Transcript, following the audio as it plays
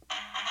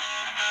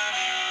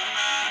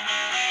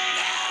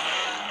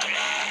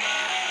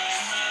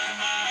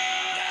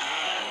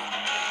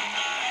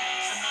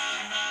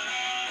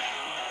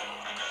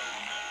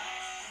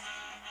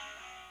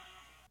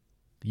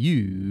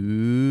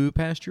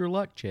passed your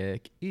luck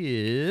check.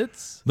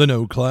 It's The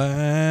No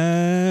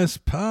Class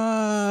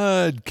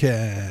Podcast.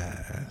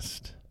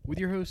 with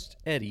your host,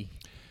 Eddie.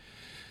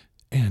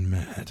 And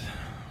Matt.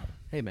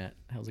 Hey, Matt.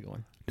 How's it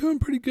going? Doing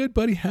pretty good,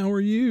 buddy. How are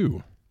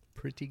you?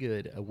 Pretty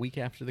good. A week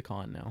after the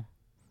con now.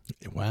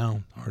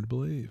 Wow. Hard to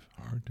believe.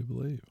 Hard to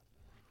believe.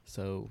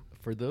 So,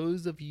 for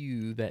those of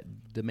you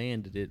that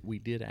demanded it, we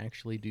did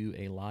actually do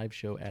a live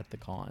show at the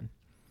con.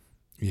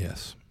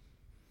 Yes.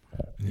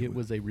 It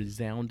was a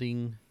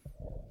resounding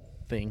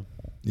thing.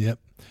 Yep.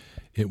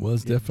 It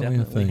was definitely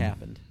a thing.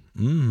 Happened.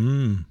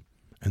 Mm-hmm.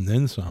 And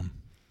then some.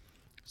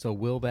 So,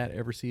 will that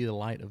ever see the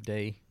light of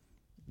day?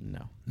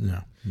 No.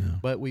 No.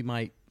 But we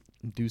might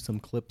do some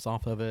clips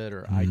off of it,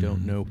 or I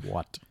don't know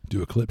what.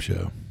 Do a clip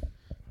show.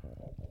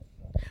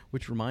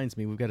 Which reminds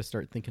me, we've got to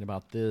start thinking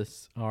about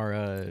this.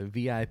 Our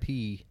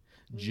VIP,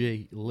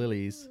 J.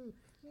 Lilies.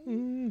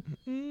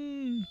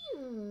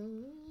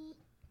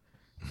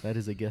 That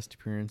is a guest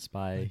appearance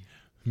by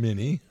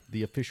Minnie.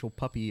 the official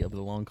puppy of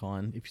the Long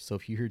Con.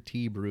 If you hear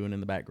tea brewing in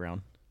the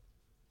background.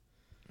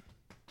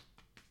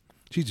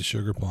 She's a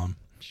sugar plum.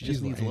 She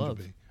just needs Angel love.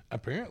 Bee.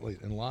 Apparently,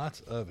 and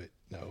lots of it.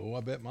 No, I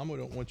bet Mama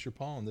don't want your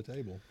paw on the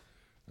table.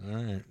 All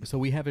right. So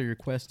we have a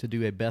request to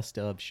do a best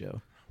of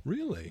show.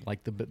 Really?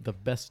 Like the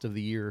best of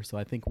the year. So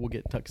I think we'll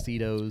get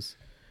tuxedos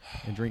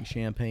and drink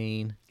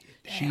champagne.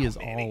 She is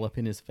all up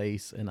in his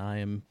face, and I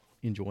am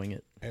enjoying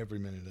it. Every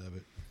minute of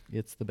it.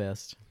 It's the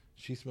best.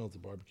 She smells the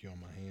barbecue on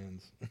my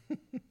hands.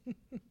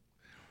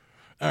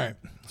 All right.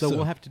 So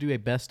we'll have to do a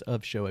best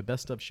of show. A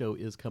best of show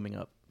is coming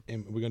up.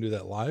 And we're going to do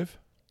that live?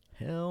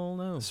 Hell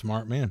no.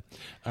 Smart man.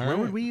 All Where right.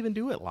 would we even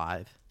do it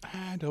live?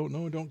 I don't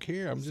know. Don't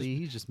care. See,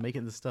 he's just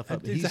making this stuff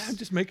up. I'm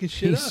just making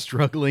shit He's up.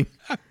 struggling.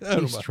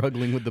 don't He's know.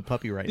 struggling with the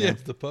puppy right now.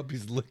 Yes, the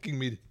puppy's licking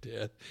me to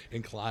death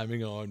and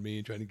climbing on me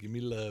and trying to give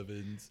me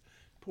lovins.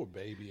 Poor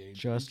baby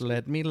Angel. Just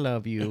let me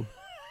love you.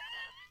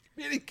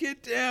 Minnie,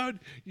 get down.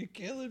 You're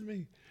killing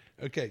me.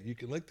 Okay, you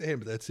can lick the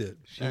hand, but that's it.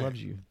 She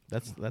loves you.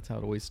 That's how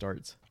it always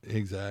starts.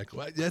 Exactly.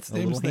 Well, that's A the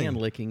little thing. hand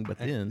licking, but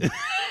then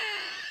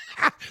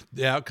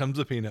Out comes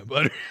the peanut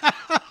butter.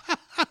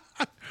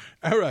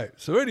 All right.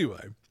 So anyway.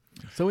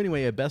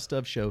 a best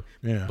of show.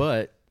 Yeah.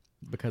 But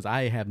because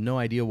I have no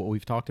idea what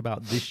we've talked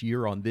about this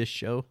year on this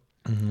show,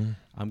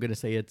 I'm gonna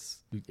say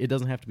it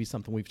doesn't have to be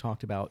something we've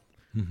talked about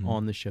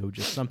on the show.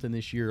 Just something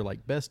this year,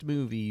 like best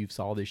movie you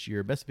saw this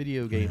year, best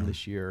video game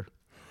this year.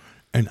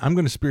 And I'm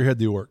going to spearhead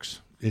the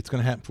orcs. It's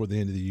going to happen before the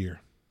end of the year.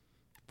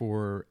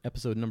 For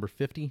episode number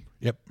 50,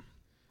 Yep.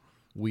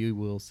 we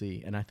will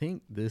see. And I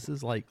think this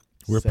is like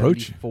We're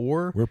approaching.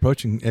 74. We're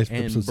approaching And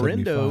episode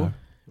 75.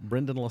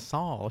 Brendan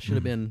LaSalle should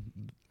have been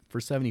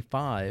for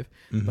 75,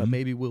 but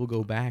maybe we'll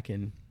go back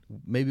and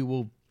maybe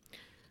we'll,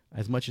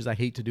 as much as I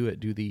hate to do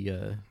it, do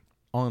the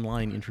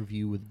online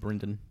interview with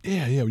Brendan.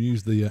 Yeah. We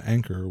use the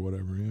anchor or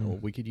whatever. Yeah. Or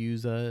we could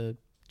use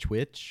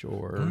Twitch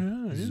or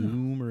yeah.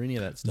 Zoom or any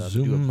of that stuff.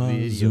 Zoom, do a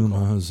video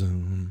call.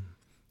 Zoom.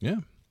 Yeah.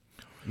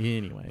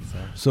 Anyway,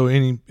 So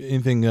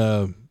anything,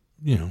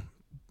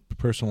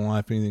 personal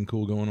life, anything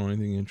cool going on,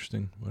 anything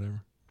interesting,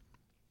 whatever.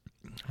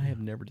 I have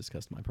never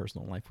discussed my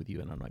personal life with you,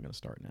 and I'm not going to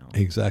start now.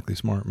 Exactly.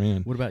 Smart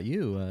man. What about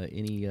you?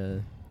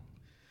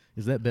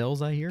 Is that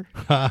bells I hear?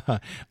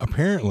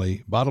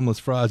 Apparently, bottomless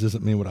fries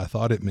doesn't mean what I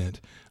thought it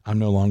meant. I'm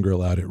no longer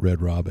allowed at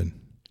Red Robin.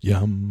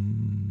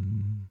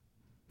 Yum.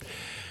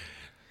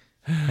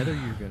 Heather,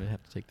 you're going to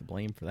have to take the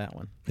blame for that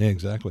one. Yeah,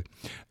 exactly.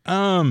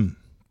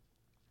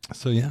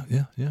 So yeah.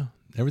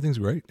 Everything's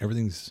great.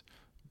 Everything's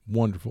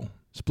wonderful.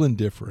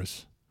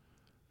 Splendiferous.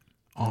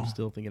 I'm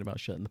still thinking about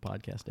shutting the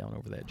podcast down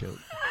over that joke.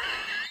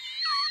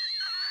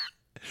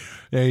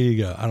 There you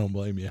go. I don't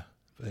blame you.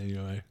 But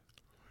anyway.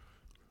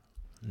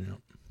 Yeah.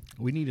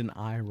 We need an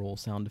eye roll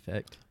sound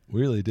effect.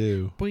 We really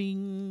do.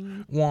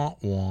 Boing.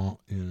 Womp womp,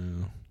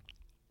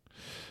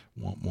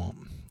 Womp womp.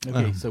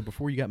 Okay, so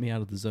before you got me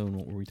out of the zone,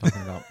 what were we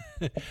talking about?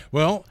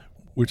 Well,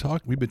 we've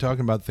been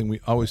talking about the thing we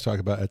always talk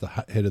about at the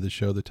head of the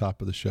show, the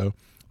top of the show,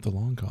 the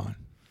long con.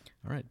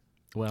 All right.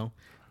 Well,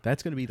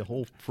 that's going to be the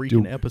whole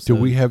freaking episode. Do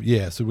we have?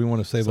 Yeah. So we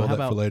want to save So all how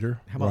that for about-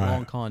 later. How about Right.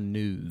 Long Con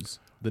news?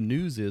 The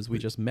news is we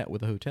just met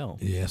with a hotel.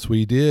 Yes,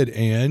 we did,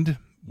 and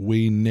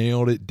we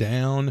nailed it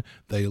down.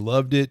 They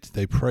loved it.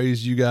 They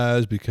praised you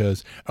guys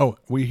because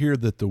we hear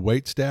that the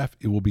wait staff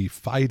will be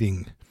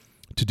fighting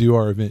to do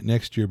our event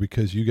next year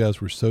because you guys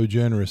were so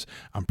generous.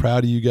 I'm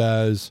proud of you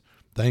guys.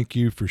 Thank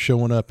you for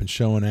showing up and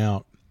showing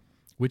out.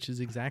 Which is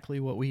exactly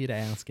what we had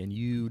asked, and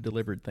you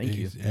delivered. Thank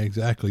you.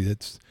 Exactly.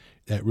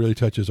 That really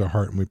touches our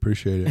heart, and we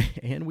appreciate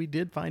it. And we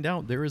did find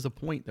out there is a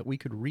point that we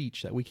could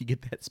reach that we could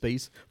get that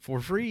space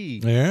for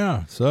free.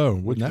 Yeah. So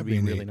Which wouldn't that would be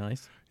really neat?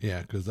 nice?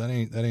 Yeah, because that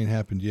ain't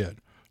happened yet.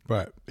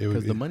 But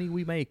Because the money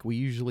we make, we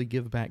usually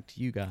give back to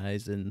you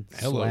guys in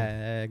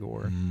swag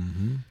or.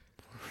 Mm-hmm.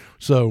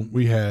 So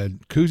we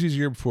had koozies the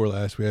year before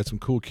last. We had some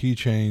cool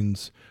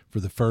keychains for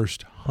the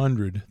first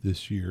 100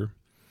 this year.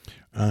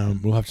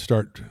 We'll have to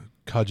start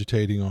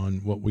cogitating on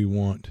what we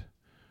want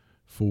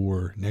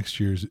for next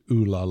year's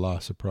ooh la la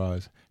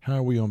surprise. How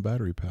are we on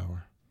battery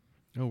power?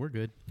 Oh, we're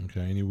good.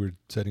 Okay. Any weird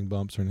setting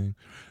bumps or anything?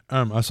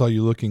 I saw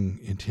you looking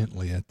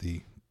intently at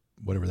the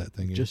whatever that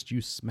thing is. Just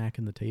you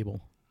smacking the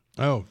table.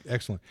 Oh,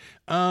 excellent.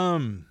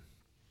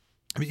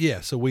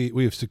 Yeah, so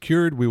we have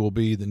secured. We will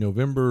be the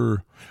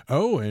November.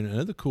 Oh, and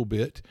another cool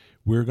bit.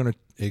 We're going to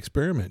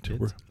experiment.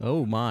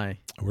 Oh my.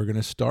 We're going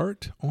to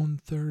start on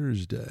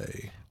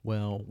Thursday.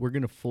 Well, we're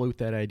going to float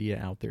that idea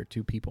out there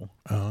to people.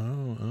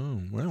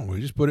 Oh, well, we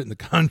just put it in the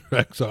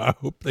contract, so I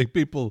hope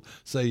people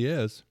say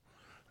yes.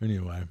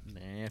 Anyway.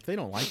 Nah, if they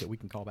don't like it, we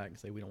can call back and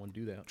say we don't want to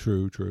do that.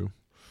 True.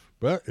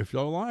 But if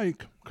y'all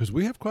like, because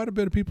we have quite a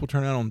bit of people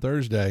turn out on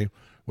Thursday,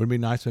 would it be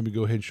nice maybe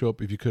go ahead and show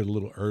up if you could a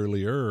little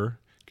earlier,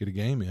 get a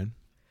game in.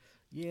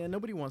 Yeah,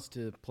 nobody wants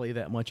to play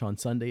that much on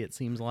Sunday, it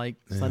seems like.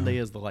 Yeah. Sunday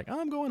is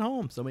I'm going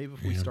home. So maybe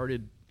if we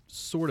started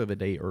sort of a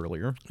day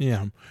earlier.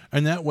 Yeah,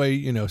 and that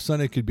way,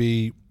 Sunday could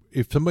be,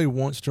 if somebody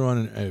wants to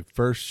run a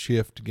first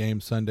shift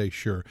game Sunday,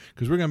 sure,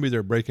 because we're going to be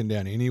there breaking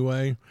down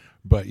anyway.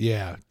 But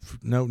yeah,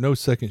 no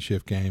second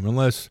shift game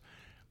unless,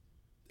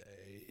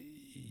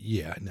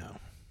 no.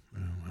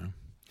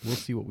 We'll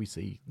see what we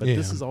see. But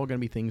this is all going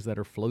to be things that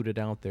are floated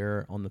out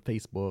there on the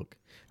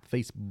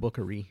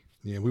Facebookery.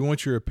 Yeah, we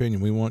want your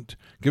opinion.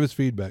 Give us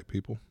feedback,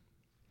 people.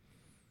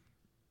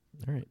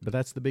 All right, but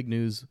that's the big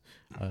news.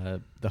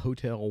 The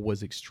hotel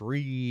was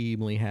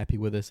extremely happy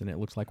with us, and it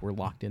looks like we're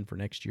locked in for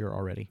next year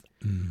already.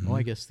 Mm-hmm. Well,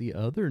 I guess the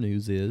other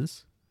news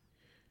is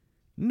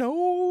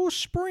no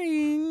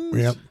springs.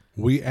 Yep.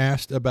 We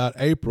asked about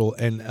April,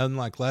 and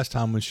unlike last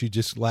time when she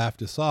just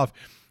laughed us off,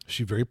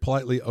 she very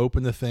politely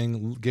opened the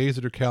thing, gazed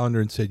at her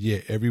calendar, and said, yeah,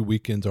 every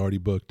weekend's already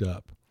booked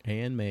up.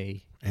 And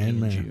May.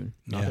 And June.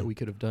 Not that we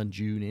could have done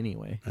June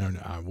anyway.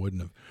 I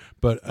wouldn't have.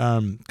 But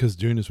because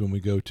June is when we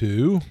go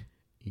to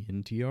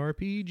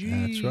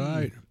NTRPG. That's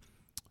right.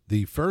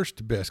 The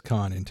first best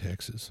con in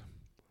Texas.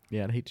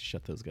 Yeah, I'd hate to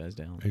shut those guys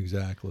down.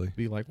 Exactly.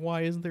 Be like,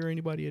 why isn't there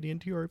anybody at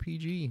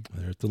NTRPG?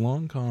 They're at the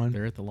Long Con.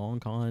 They're at the Long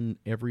Con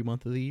every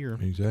month of the year.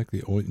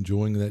 Exactly.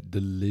 Enjoying that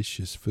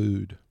delicious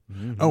food.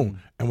 Mm-hmm. Oh,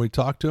 and we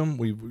talked to them.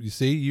 You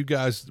see, you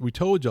guys, we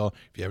told y'all,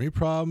 if you have any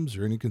problems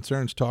or any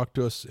concerns, talk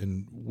to us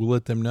and we'll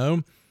let them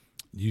know.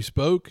 You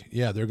spoke.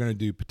 Yeah, they're going to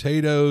do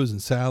potatoes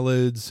and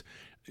salads,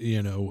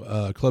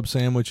 club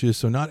sandwiches.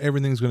 So not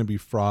everything's going to be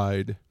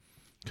fried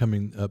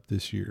coming up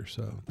this year.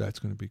 So that's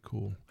going to be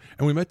cool.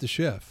 And we met the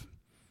chef.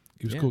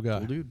 He was a cool guy.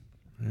 Cool dude.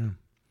 Yeah.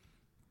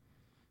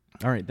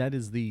 All right, that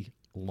is the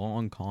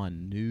Long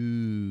Con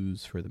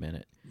news for the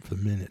minute.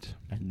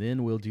 And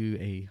then we'll do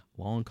a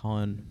Long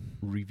Con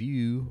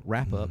review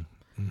wrap-up.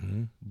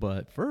 Mm-hmm.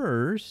 But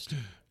first,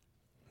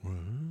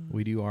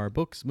 we do our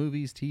books,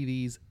 movies,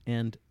 TVs,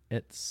 and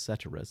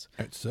etc.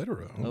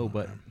 Oh,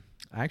 but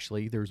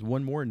actually, there's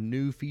one more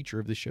new feature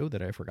of the show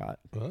that I forgot.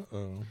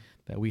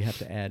 That we have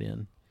to add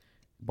in.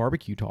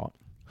 Barbecue Talk.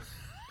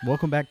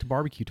 Welcome back to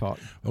Barbecue Talk.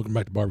 Y'all.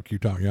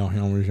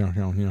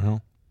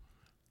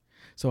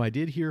 So I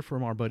did hear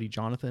from our buddy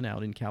Jonathan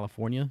out in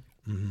California.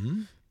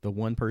 Mm-hmm. The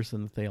one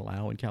person that they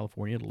allow in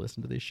California to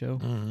listen to this show.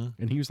 Mm-hmm.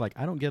 And he was like,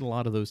 I don't get a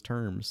lot of those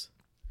terms.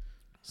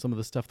 Some of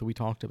the stuff that we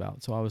talked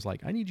about. So I was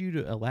like, I need you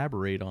to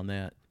elaborate on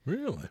that.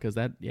 Really? Because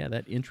that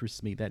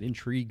interests me. That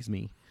intrigues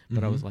me.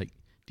 But I was like,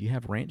 do you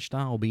have ranch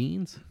style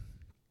beans?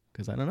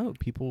 Because I don't know.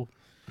 People,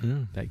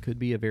 that could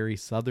be a very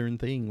southern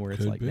thing where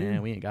it's like, nah,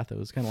 we ain't got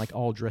those. Kind of like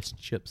all dressed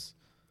chips.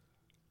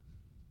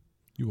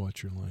 You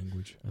watch your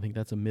language. I think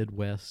that's a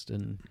Midwest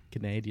and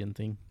Canadian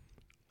thing.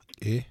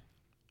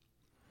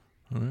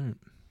 All right.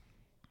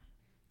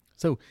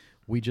 So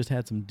we just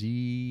had some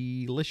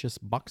delicious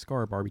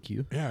Boxcar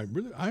barbecue. Yeah,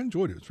 I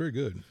enjoyed it. It's very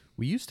good.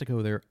 We used to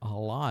go there a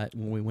lot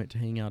when we went to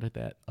hang out at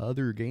that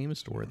other game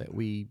store that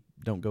we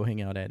don't go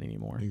hang out at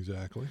anymore.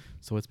 Exactly.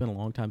 So it's been a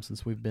long time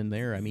since we've been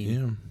there. I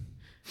mean,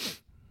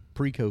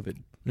 pre-COVID.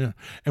 Yeah.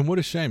 And what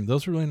a shame.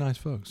 Those are really nice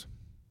folks.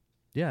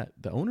 Yeah.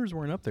 The owners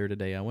weren't up there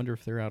today. I wonder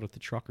if they're out at the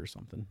truck or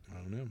something. I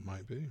don't know.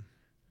 Might be.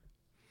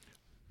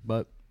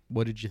 But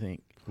what did you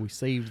think? We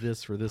saved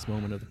this for this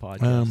moment of the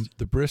podcast.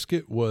 The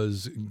brisket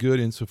was good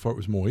insofar it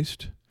was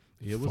moist.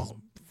 It was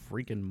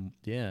freaking,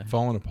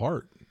 falling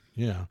apart.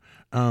 Yeah.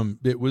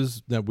 It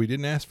was that we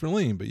didn't ask for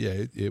lean, but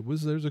yeah, it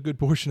was, there's a good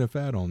portion of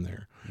fat on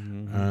there.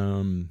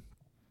 Mm-hmm.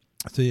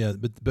 So yeah,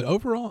 but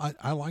overall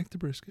I liked the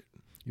brisket.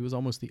 It was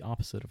almost the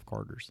opposite of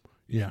Carter's.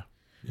 Yeah.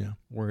 Yeah.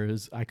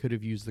 Whereas I could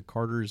have used the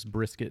Carter's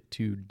brisket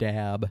to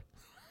dab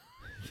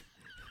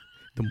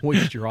the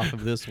moisture off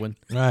of this one.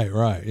 Right,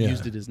 yeah.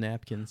 Used it as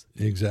napkins.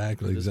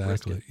 Exactly.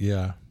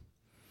 Yeah.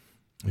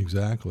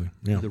 Exactly.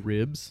 Yeah. The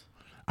ribs.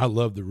 I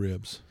love the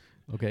ribs.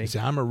 Okay. See,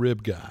 I'm a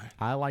rib guy.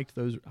 I liked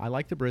those. I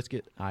like the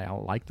brisket. I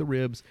like the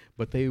ribs,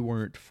 but they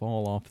weren't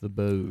fall off the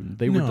bone.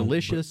 They were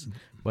delicious,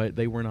 but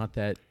they were not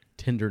that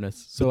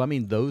tenderness. So, I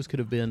mean, those could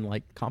have been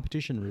like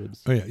competition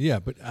ribs. Oh, yeah.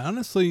 But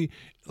honestly,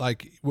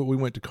 like when we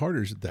went to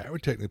Carter's, that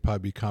would technically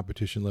probably be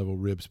competition level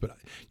ribs, but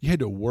you had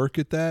to work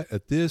at that.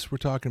 At this, we're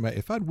talking about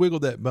if I'd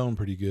wiggled that bone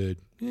pretty good,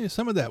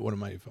 some of that would have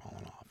maybe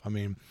fallen off. I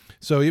mean,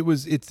 so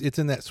it's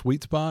in that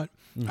sweet spot.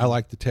 Mm-hmm. I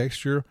like the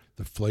texture.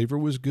 The flavor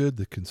was good.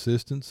 The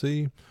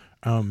consistency.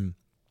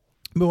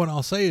 But what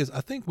I'll say is,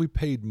 I think we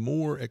paid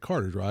more at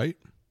Carter's, right?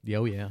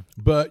 Oh yeah.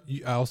 But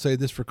I'll say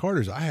this for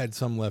Carter's, I had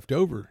some left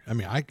over. I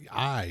mean,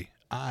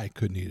 I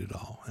couldn't eat it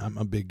all. I'm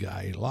a big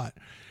guy, I eat a lot.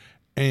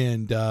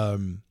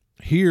 And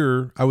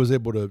here I was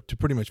able to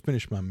pretty much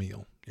finish my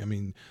meal. I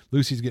mean,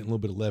 Lucy's getting a little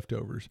bit of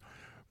leftovers.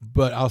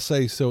 But I'll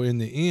say, so in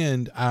the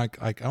end, I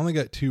only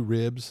got 2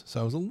 ribs, so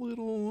I was a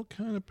little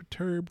kind of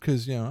perturbed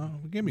because,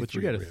 give me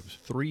 3 you got ribs.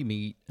 a 3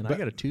 meat, and I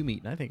got a 2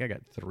 meat, and I think I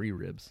got 3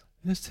 ribs.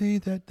 Let's see,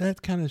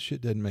 that kind of shit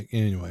doesn't make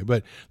anyway.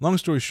 But long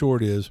story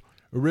short is,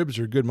 ribs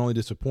are good. My only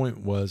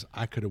disappointment was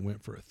I could have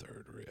went for a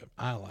 3rd rib.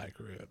 I like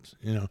ribs.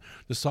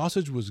 The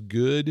sausage was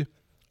good,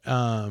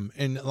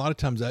 and a lot of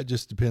times that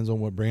just depends on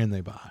what brand they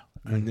buy.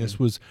 And this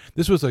was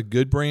a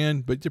good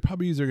brand, but they're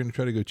probably going to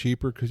try to go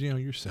cheaper because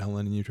you're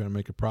selling and you're trying to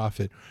make a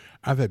profit.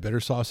 I've had better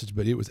sausage,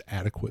 but it was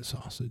adequate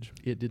sausage.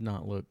 It did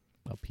not look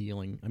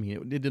appealing. I mean,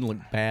 it didn't look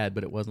bad,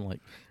 but it wasn't like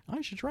I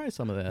should try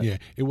some of that. Yeah,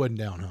 it wasn't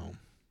down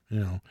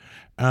home.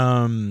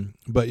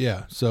 But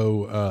yeah.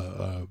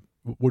 So,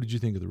 what did you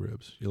think of the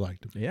ribs? You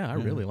liked them? Yeah, I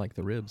really like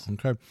the ribs.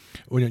 Okay.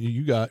 Well,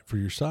 you got for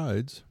your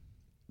sides,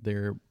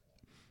 their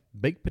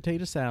baked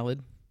potato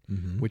salad,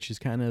 which is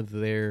kind of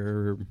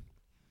their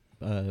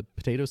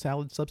potato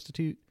salad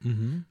substitute.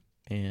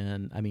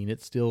 And I mean,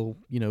 it's still,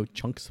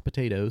 chunks of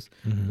potatoes,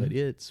 but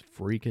it's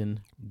freaking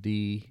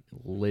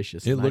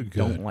delicious. It looked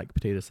good. I don't like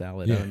potato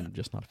salad. Yeah. I'm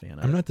just not a fan of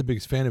it. I'm not the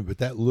biggest fan of it, but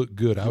that looked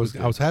good. I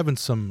was having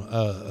some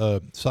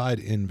side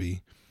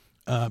envy.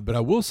 But I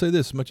will say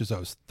this, as much as I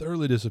was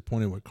thoroughly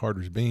disappointed with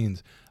Carter's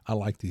beans, I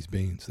like these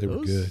beans. They were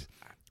good.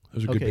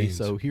 Those are good beans.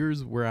 Okay, so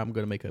here's where I'm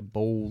going to make a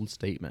bold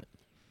statement.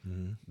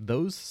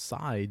 Those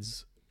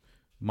sides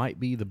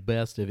might be the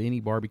best of any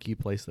barbecue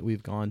place that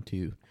we've gone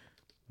to,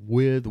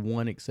 with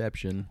one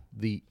exception,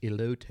 the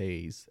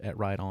elotes at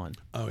Right On.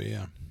 Oh,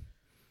 yeah.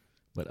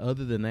 But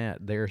other than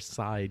that, their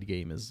side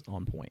game is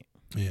on point.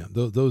 Yeah,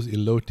 those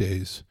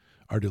elotes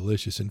are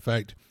delicious. In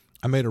fact,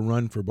 I made a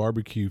run for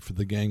barbecue for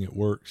the gang at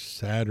work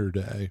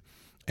Saturday,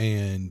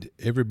 and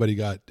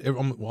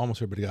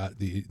almost everybody got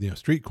the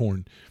street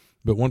corn.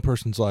 But one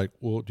person's like,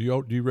 "Well, do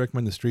you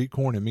recommend the street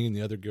corn?" And me and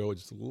the other girl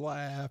just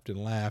laughed, and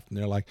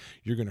they're like,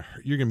 "You're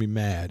gonna be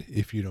mad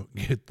if you don't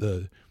get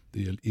the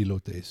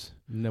elotes."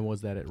 No,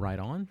 was that at Right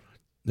On?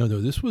 No,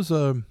 this was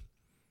I'm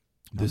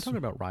talking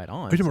about Right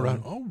On. Are you talking about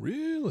Right On? Oh,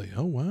 really?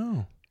 Oh,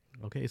 wow.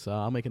 Okay, so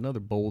I'll make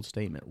another bold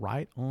statement.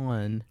 Right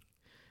On,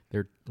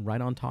 they're Right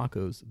On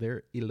tacos.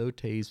 Their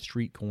elotes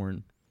street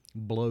corn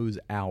blows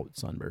out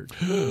Sunbird.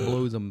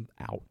 Blows them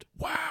out.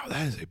 Wow,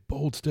 that is a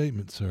bold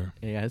statement, sir.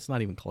 Yeah, it's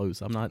not even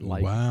close. I'm not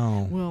like,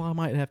 wow. Well, I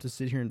might have to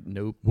sit here and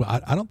nope.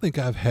 Well, I don't think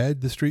I've had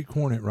the street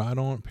corn at Right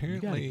On.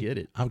 Apparently, you gotta get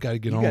it. I've got to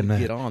get on that.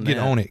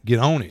 Get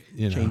on it.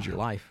 Change your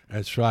life.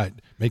 That's right.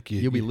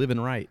 You'll be living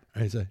right.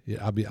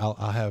 I'll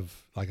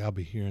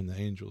be hearing the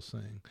angels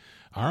sing.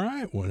 All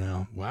right. Well,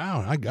 now,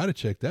 wow, I got to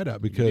check that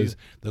out because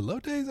the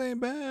elotes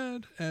ain't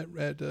bad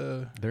at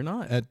they're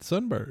not at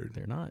Sunbird.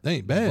 They're not. They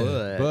ain't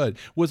bad. But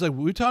was like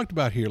we talked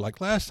about here.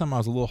 Like last time, I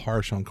was a little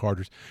harsh on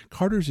Carter's.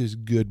 Carter's is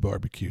good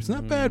barbecue. It's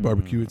not bad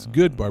barbecue. It's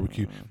good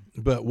barbecue.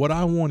 But what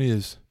I want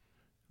is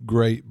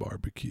great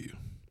barbecue.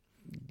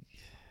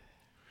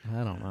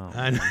 I don't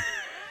know.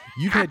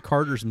 You've had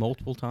Carter's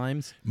multiple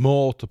times.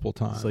 Multiple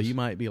times. So you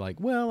might be like,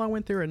 well, I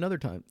went there another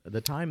time.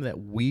 The time that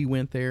we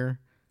went there,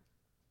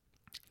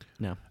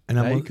 no. And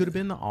it could have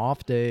been the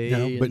off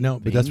day. But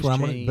that's where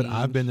I'm going. But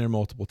I've been there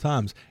multiple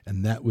times,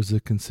 and that was the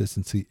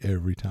consistency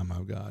every time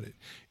I've got it.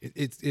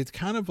 It's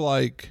kind of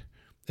like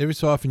every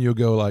so often you'll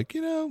go like,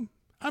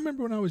 I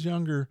remember when I was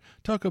younger,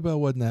 Taco Bell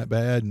wasn't that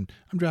bad, and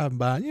I'm driving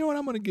by, and you know what,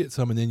 I'm going to get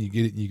some, and then you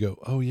get it, and you go,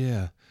 oh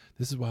yeah,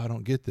 this is why I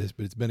don't get this,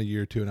 but it's been a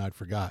year or two, and I'd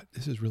forgot.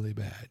 This is really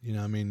bad.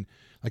 I mean,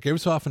 like every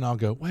so often I'll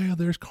go, well,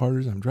 there's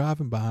Carter's, I'm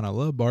driving by, and I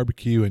love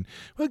barbecue, and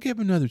we'll give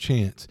them another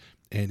chance.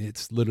 And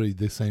it's literally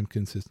the same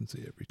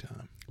consistency every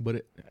time.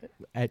 But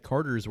at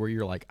Carter's, where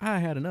you're like, I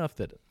had enough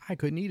that I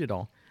couldn't eat it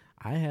all.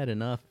 I had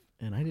enough,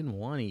 and I didn't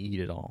want to eat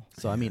it all.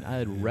 So, I mean,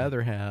 I'd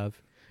rather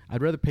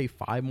pay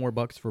 $5 more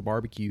for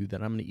barbecue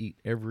than I'm going to eat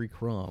every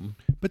crumb.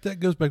 But that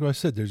goes back to what I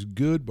said. There's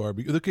good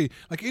barbecue. Okay,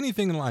 like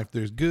anything in life,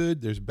 there's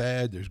good, there's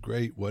bad, there's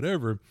great,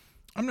 whatever.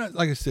 I'm not,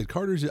 like I said,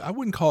 Carter's, I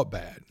wouldn't call it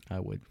bad. I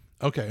would.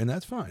 Okay, and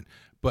that's fine.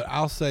 But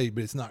I'll say,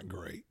 but it's not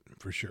great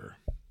for sure.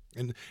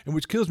 And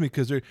which kills me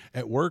because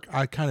at work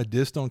I kind of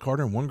dissed on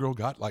Carter, and one girl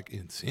got like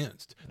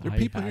incensed. There are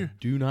people here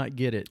do not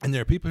get it, and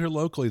there are people here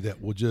locally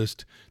that will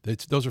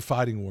those are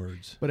fighting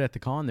words. But at the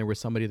con, there was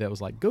somebody that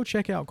was like, "Go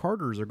check out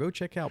Carter's or go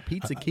check out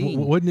Pizza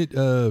King." Wasn't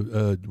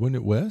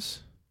it Wes?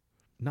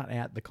 Not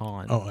at the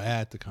con. Oh,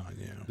 at the con,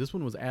 yeah. This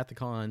one was at the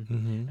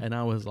con, and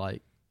I was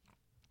like,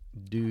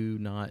 do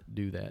not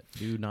do that.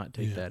 Do not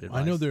take that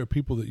advice. I know there are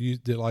people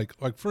that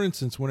like for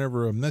instance,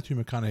 whenever Matthew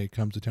McConaughey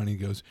comes to town, he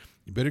goes,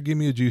 "You better give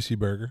me a juicy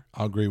burger."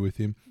 I'll agree with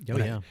him. Oh,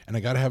 yeah. And I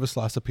got to have a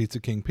slice of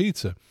Pizza King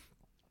pizza.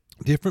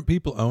 Different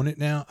people own it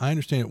now. I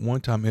understand at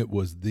one time it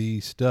was the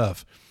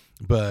stuff,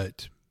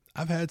 but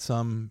I've had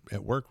some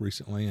at work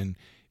recently, and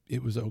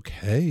it was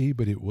okay,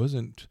 but it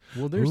wasn't.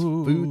 Well, there's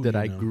food that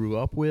I know. grew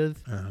up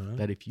with Uh-huh.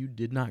 that if you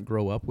did not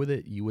grow up with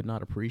it, you would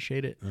not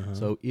appreciate it. Uh-huh.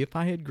 So if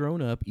I had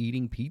grown up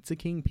eating Pizza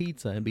King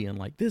pizza and being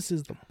like, this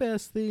is the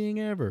best thing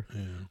ever,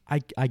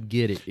 I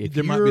get it. If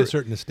There might be a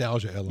certain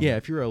nostalgia element. Yeah,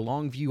 if you're a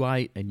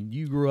Longviewite and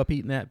you grew up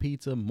eating that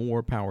pizza,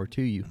 more power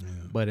to you. Yeah.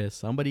 But as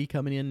somebody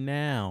coming in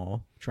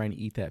now trying to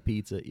eat that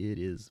pizza, it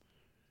is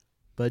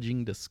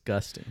fudging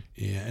disgusting.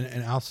 Yeah,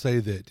 and I'll say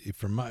that if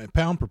for my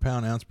pound per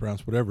pound, ounce per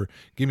ounce, whatever,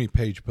 give me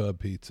Page Pub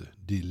pizza.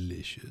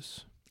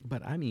 Delicious.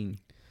 But I mean,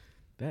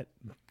 that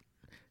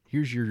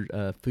here's your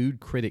food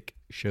critic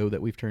show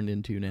that we've turned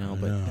into now.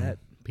 I But know. that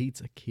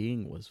Pizza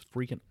King was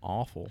freaking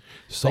awful.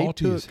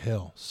 Salty took- as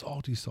hell.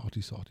 Salty,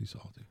 salty, salty,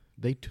 salty.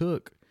 They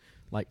took,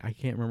 like, I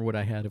can't remember what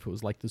I had, if it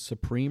was like the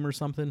Supreme or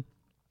something,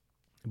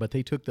 but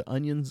they took the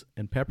onions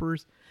and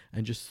peppers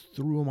and just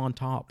threw them on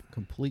top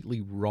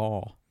completely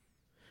raw.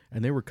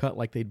 And they were cut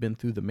like they'd been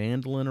through the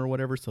mandolin or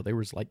whatever, so they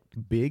was like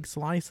big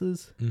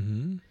slices.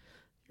 Mm-hmm.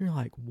 You're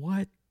like,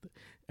 what?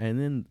 And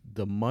then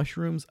the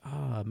mushrooms,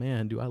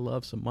 man, do I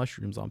love some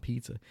mushrooms on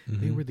pizza.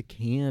 They were the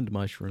canned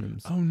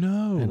mushrooms. Oh,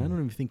 no. And I don't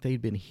even think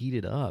they'd been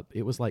heated up.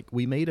 It was like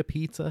we made a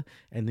pizza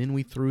and then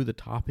we threw the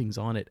toppings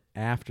on it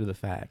after the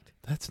fact.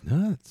 That's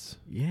nuts.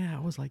 Yeah,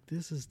 I was like,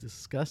 this is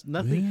disgusting.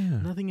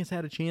 Yeah. Nothing has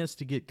had a chance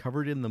to get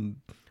covered in the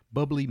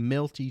bubbly,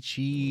 melty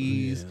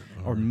cheese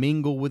Yeah, or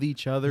mingle with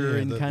each other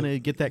Yeah, and the- kind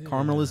of get that yeah.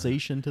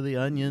 caramelization to the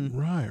onion.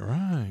 Right,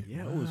 right.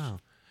 Yeah, it was Wow.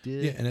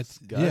 disgusting. Yeah, and it's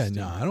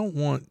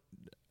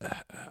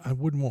I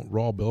wouldn't want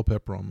raw bell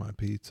pepper on my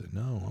pizza.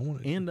 No, I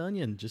want it. And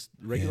onion, just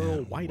regular Yeah,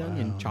 old white wow,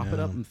 onion. Chop it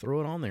up yeah. and throw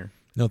it on there.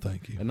 No,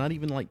 thank you. And not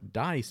even like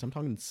diced. I'm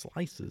talking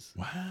slices.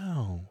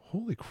 Wow,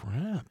 holy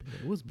crap!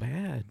 It was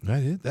bad.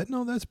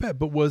 That's bad.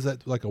 But was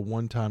that like a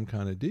one-time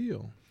kind of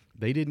deal?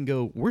 They didn't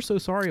go, we're so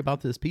sorry about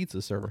this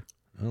pizza, sir.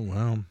 Oh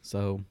wow,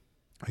 So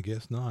I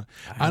guess not.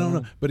 I don't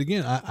know. But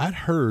again, I'd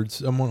heard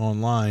someone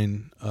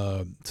online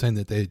saying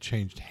that they had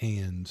changed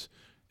hands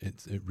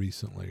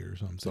recently or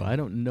something. So I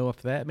don't know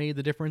if that made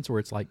the difference or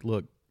it's like,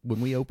 look, when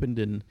we opened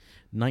in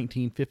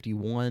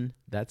 1951,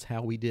 that's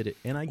how we did it.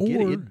 And I get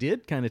it. Or- It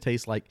did kind of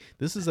taste like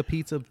this is a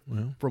pizza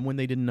from when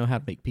they didn't know how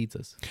to make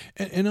pizzas.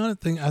 And another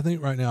thing, I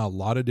think right now a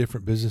lot of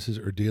different businesses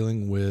are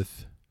dealing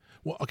with.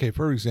 Well, okay,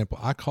 for example,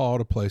 I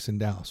called a place in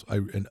Dallas,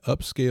 an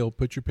upscale,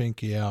 put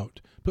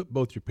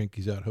both your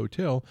pinkies out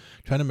hotel,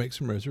 trying to make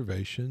some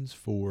reservations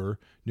for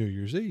New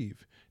Year's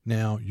Eve.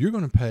 Now, you're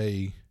going to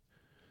pay,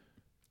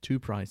 Two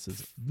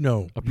prices.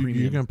 no, A you're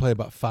premium. going to pay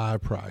about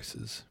 5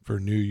 prices for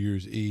New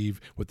Year's Eve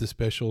with the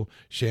special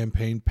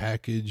champagne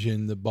package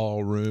in the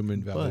ballroom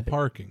and valet But-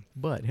 parking.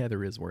 But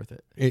Heather is worth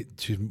it.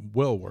 It's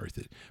well worth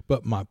it.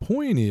 But my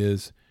point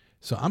is,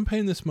 so I'm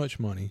paying this much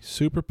money,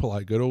 super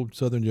polite, good old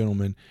Southern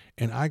gentleman,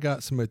 and I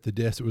got some at the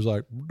desk that was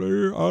like,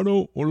 "There,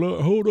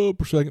 hold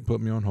up a second,"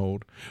 put me on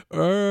hold.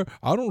 I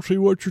don't see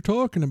what you're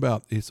talking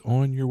about. It's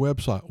on your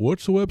website.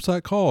 What's the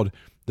website called?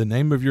 The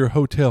name of your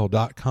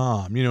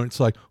hotel.com. You know,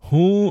 it's like,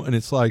 huh? And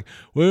it's like,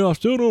 well, I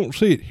still don't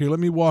see it. Here, let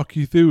me walk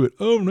you through it.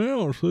 Oh,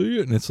 now I see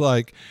it. And it's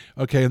like,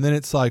 okay. And then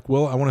it's like,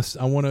 well, I want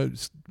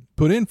to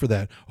put in for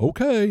that.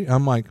 Okay.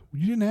 I'm like,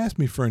 you didn't ask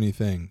me for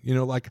anything. You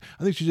know, like,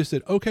 I think she just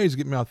said, okay, to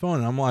get me off the phone.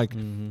 And I'm like,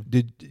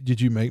 did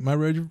you make my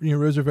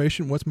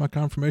reservation? What's my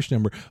confirmation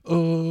number?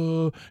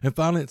 And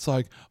finally it's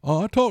like,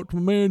 I talked to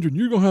my manager and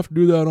you're going to have to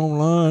do that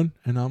online.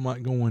 And I'm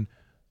like going,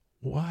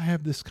 why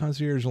have this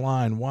concierge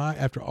line? Why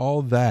after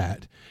all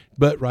that?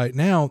 But right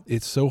now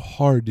it's so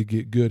hard to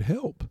get good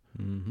help.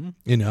 Mm-hmm.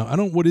 You know, I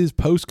don't, what is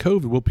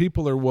post-COVID? Well,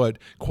 people are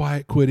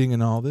quiet quitting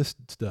and all this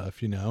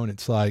stuff, you know, and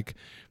it's like,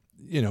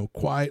 you know,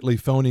 quietly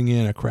phoning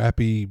in a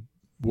crappy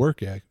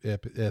work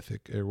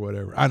ethic or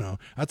whatever. I know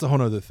that's a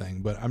whole other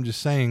thing, but I'm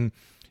just saying,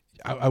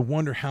 I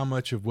wonder how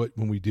much of when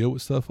we deal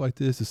with stuff like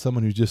this is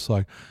someone who's just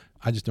like,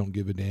 I just don't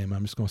give a damn.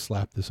 I'm just going to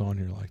slap this on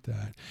here like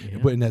that. Yeah.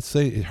 But in that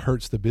it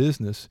hurts the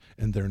business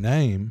and their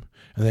name,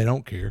 and they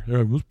don't care.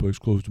 They're like, this place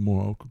closed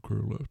tomorrow. I could care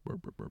less.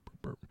 Burp, burp, burp,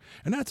 burp, burp.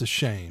 And that's a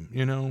shame,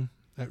 you know.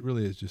 That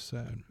really is just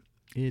sad.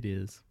 It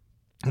is.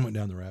 I went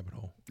down the rabbit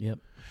hole. Yep.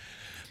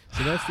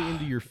 So that's the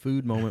end of your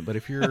food moment. But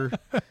if you're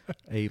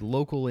a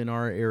local in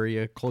our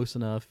area, close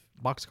enough,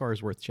 Boxcar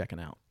is worth checking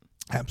out.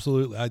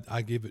 Absolutely.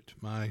 I give it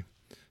my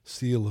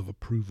seal of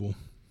approval.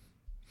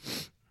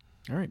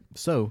 All right.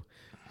 So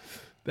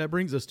that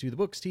brings us to the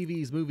books,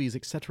 TVs, movies,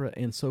 etc.,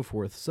 and so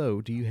forth. So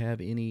do you have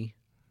any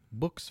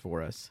books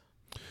for us?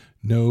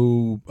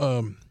 No,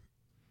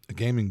 a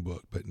gaming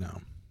book, but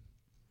no.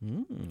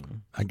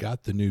 I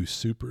got the new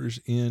Supers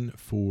in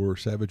for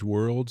Savage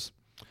Worlds.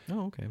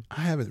 Oh, okay.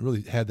 I haven't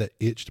really had that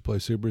itch to play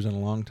Supers in a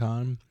long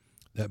time.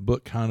 That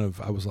book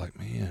I was like,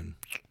 man,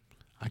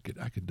 I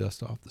could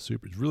dust off the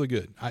Supers. Really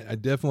good. I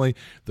definitely,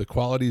 the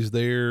quality's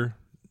there,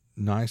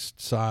 nice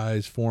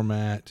size,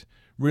 format,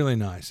 really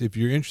nice. If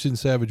you're interested in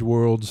Savage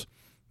Worlds,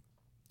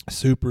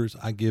 Supers,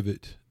 I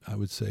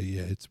would say,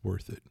 yeah, it's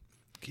worth it.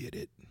 Get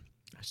it.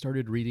 I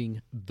started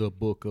reading The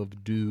Book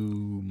of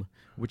Doom,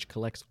 which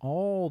collects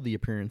all the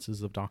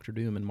appearances of Doctor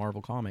Doom in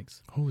Marvel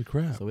Comics. Holy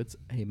crap. So it's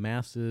a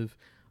massive,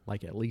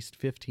 like at least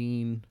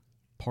 15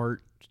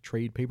 part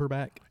trade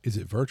paperback. Is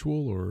it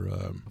virtual or?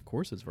 Of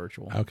course, it's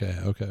virtual. Okay.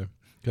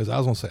 Because I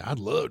was gonna say I'd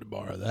love to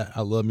borrow that.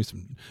 I love me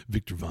some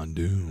Victor Von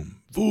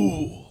Doom.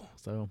 Fool.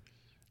 So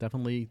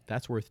definitely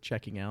that's worth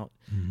checking out.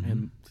 Mm-hmm.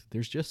 And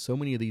there's just so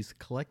many of these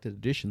collected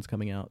editions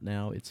coming out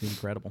now. It's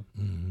incredible.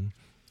 Mm-hmm.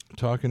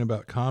 Talking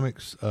about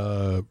comics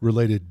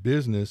related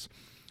business,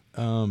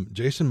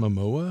 Jason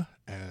Momoa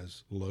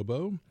as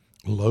Lobo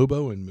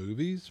in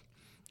movies.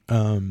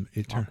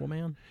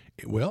 Aquaman?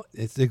 Well,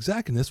 it's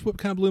exactly. That's what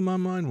kind of blew my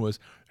mind was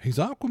he's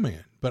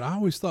Aquaman. But I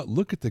always thought,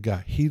 look at the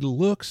guy. He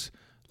looks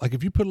like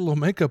if you put a little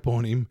makeup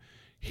on him,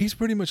 he's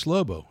pretty much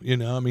Lobo. You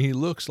know, I mean, he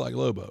looks like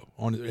Lobo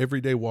on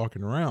every day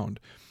walking around.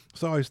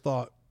 So I always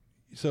thought,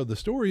 so the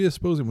story is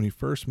supposedly when he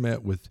first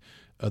met with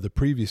the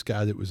previous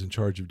guy that was in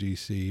charge of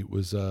DC, it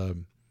was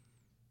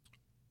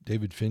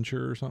David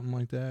Fincher or something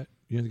like that.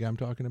 You know the guy I'm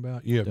talking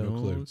about? You have no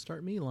clue. Don't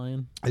start me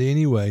lying.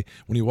 Anyway,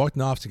 when he walked in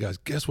the office, he goes,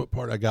 guess what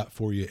part I got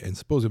for you? And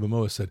supposedly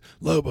Momoa said,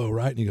 Lobo,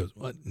 right? And he goes,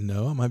 what? No,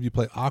 I'm going to have you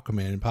play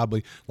Aquaman. And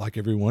probably like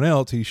everyone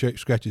else, he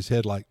scratched his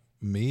head like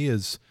me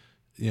as,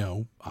 you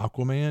know,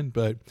 Aquaman.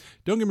 But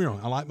don't get me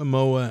wrong. I like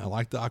Momoa. I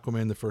like the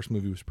Aquaman. The first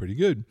movie was pretty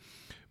good.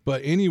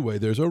 But anyway,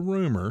 there's a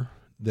rumor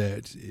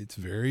that it's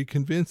very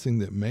convincing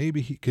that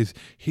maybe because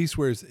he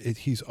swears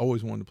he's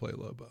always wanted to play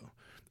Lobo.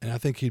 And I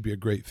think he'd be a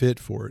great fit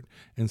for it.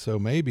 And so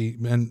maybe,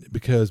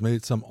 because maybe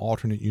it's some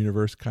alternate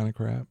universe kind of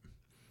crap.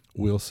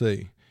 We'll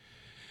see.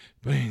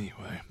 But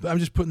anyway, I'm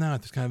just putting that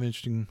out. This kind of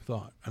interesting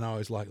thought. And I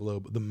always like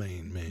Lobo, the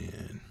main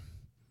man.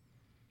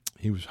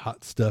 He was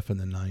hot stuff in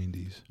the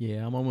 90s.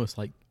 Yeah, I'm almost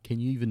like,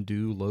 can you even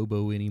do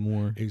Lobo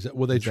anymore? Exactly.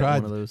 Well, they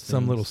tried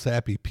some little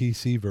sappy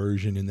PC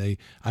version, and I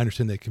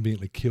understand they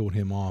conveniently killed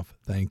him off.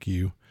 Thank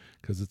you.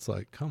 Because it's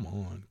like, come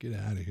on, get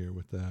out of here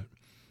with that.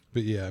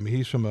 But yeah, I mean,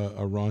 he's from a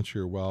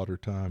raunchier, wilder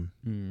time.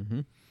 Mm-hmm.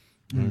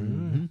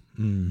 Mm-hmm.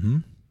 Mm-hmm.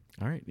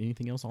 All right.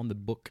 Anything else on the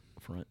book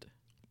front?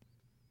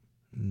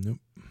 Nope.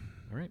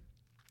 All right.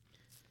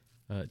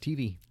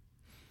 TV.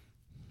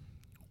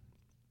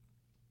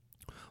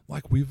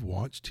 Like we've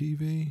watched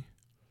TV.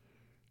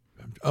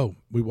 Oh,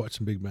 we watched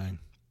some Big Bang.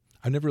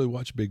 I never really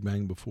watched Big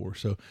Bang before,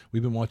 so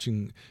we've been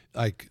watching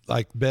like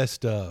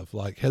best of,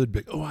 like Heather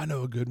Big. Oh, I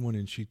know a good one,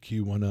 and she'd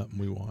cue one up, and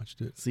we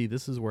watched it. See,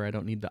 this is where I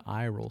don't need the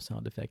eye roll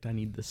sound effect. I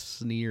need the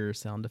sneer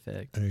sound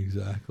effect.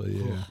 Exactly.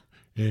 Yeah.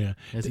 Yeah.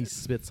 As he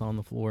spits on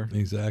the floor.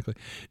 Exactly.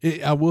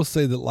 I will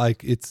say that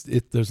like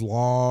there's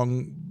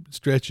long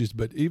stretches,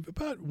 but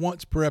about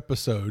once per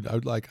episode,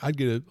 I'd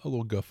get a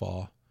little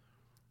guffaw.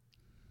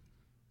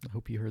 I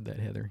hope you heard that,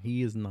 Heather.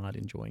 He is not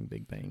enjoying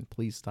Big Bang.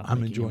 Please stop.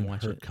 I'm enjoying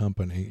her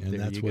company, and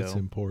that's what's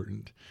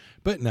important.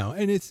 But no,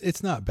 and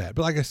it's not bad.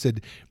 But like I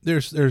said,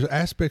 there's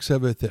aspects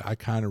of it that I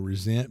kind of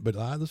resent. But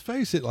let's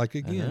face it, like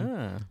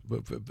again,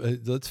 but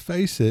let's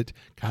face it,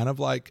 kind of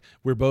like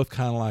we're both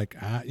kind of like,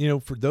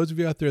 for those of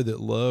you out there that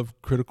love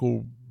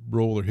Critical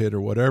Role or Hit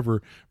or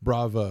whatever,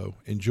 bravo,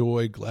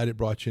 enjoy, glad it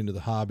brought you into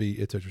the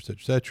hobby, et cetera, et cetera,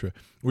 et cetera.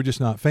 We're just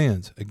not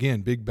fans.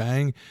 Again, Big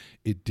Bang,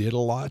 it did a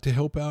lot to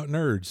help out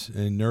nerds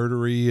and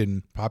nerdery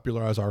and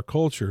popularize our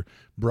culture.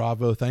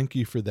 Bravo, thank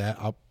you for that.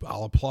 I'll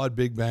applaud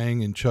Big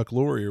Bang and Chuck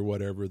Lorre or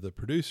whatever, the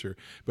producer.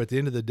 But at the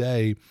end of the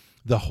day,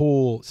 the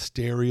whole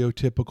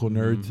stereotypical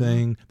nerd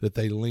thing that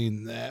they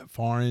lean that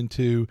far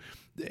into,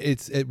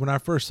 when I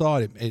first saw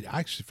it,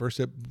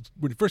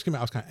 when it first came out,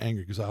 I was kind of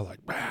angry because I was like,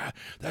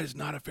 that is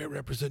not a fair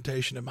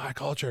representation of my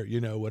culture,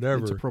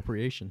 whatever. It's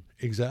appropriation.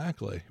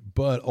 Exactly.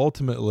 But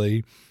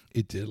ultimately,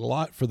 it did a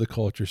lot for the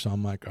culture. So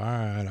I'm like, all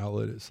right, I'll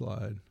let it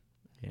slide.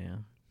 Yeah.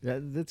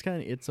 That's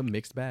it's a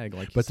mixed bag,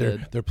 like but you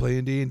said. They're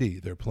playing D&D,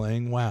 they're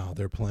playing WoW,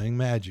 they're playing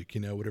Magic,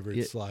 whatever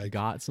it's like.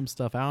 Got some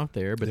stuff out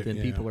there, but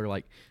then people are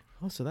like,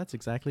 oh, so that's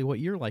exactly what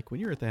you're like when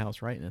you're at the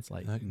house, right? And it's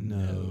like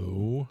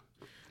no.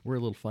 We're a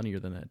little funnier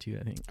than that too,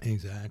 I think.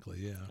 Exactly,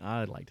 yeah.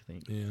 I'd like to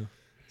think. Yeah.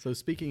 So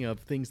speaking of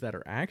things that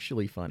are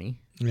actually funny,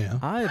 yeah,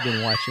 I've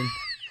been watching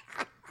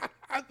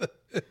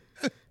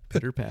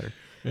Pitter Patter.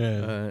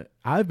 Yeah.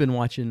 I've been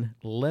watching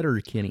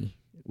Letterkenny,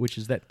 which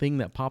is that thing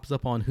that pops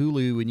up on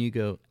Hulu and you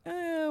go,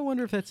 I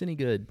wonder if that's any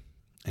good.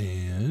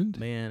 And?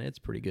 Man, it's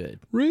pretty good.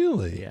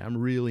 Really? Yeah, I'm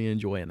really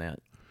enjoying that.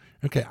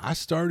 Okay, I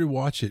started to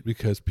watch it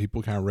because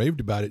people kind of raved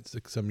about it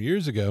some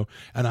years ago,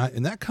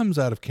 and that comes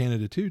out of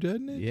Canada too,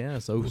 doesn't it? Yeah,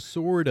 so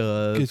sort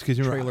of. Cause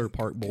Trailer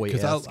Park Boys.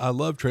 Because I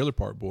love Trailer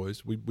Park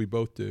Boys. We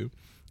both do,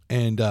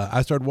 and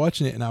I started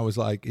watching it, and I was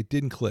like, it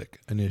didn't click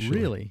initially.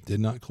 Really?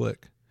 Did not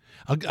click.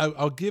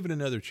 I'll give it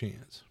another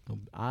chance.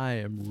 I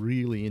am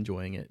really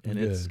enjoying it, and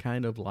it's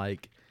kind of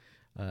like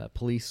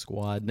Police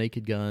Squad,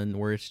 Naked Gun,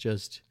 where it's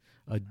just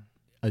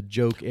a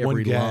joke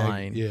every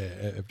line.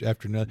 Yeah,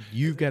 after nothing.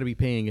 You've got to be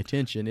paying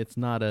attention. It's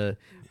not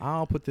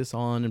I'll put this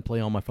on and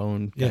play on my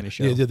phone kind of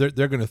show. Yeah,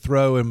 they're going to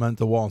throw him at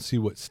the wall and see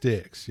what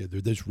sticks. Yeah,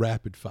 there's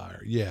rapid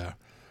fire. Yeah.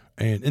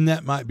 And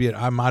that might be it.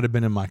 I might have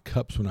been in my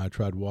cups when I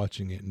tried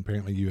watching it, and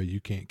apparently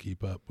you can't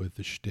keep up with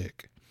the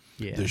shtick.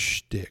 Yeah. The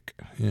shtick,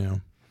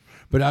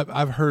 But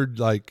I've heard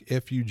like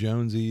F.U.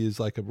 Jonesy is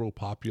like a real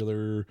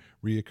popular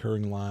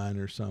reoccurring line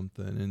or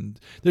something. And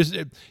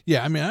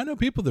I know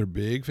people that are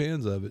big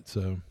fans of it,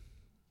 so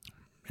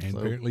And So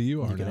apparently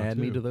you are You can now, add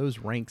me too. to those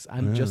ranks.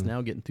 I'm just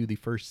now getting through the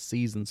first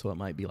season, so it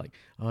might be like,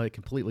 oh, it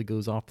completely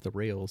goes off the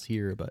rails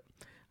here, but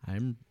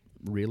I'm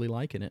really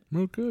liking it.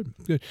 Well, good.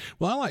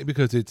 Well, I like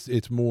because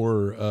it's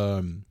more.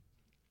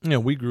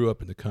 We grew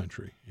up in the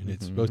country, and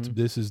it's supposed to.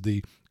 This is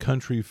the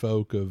country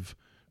folk of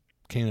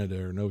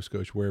Canada or Nova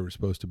Scotia, wherever it's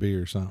supposed to be,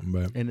 or something.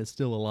 But And it's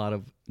still a lot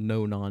of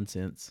no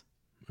nonsense.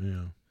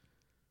 yeah,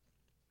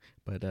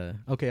 But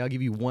okay, I'll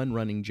give you one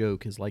running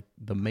joke. Is like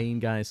the main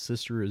guy's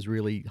sister is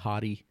really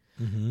haughty,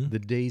 the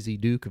Daisy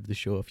Duke of the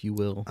show, if you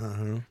will,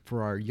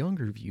 for our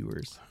younger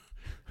viewers.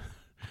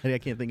 I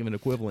can't think of an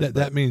equivalent.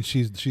 that means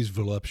she's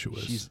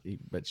voluptuous.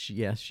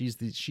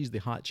 She's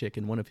the hot chick,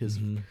 and one of his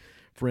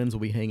friends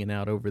will be hanging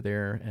out over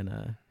there,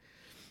 and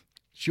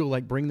she'll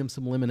like bring them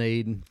some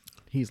lemonade, and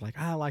he's like,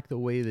 I like the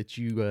way that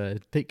you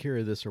take care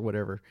of this or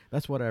whatever.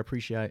 That's what I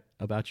appreciate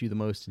about you the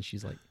most. And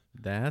she's like,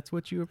 that's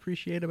what you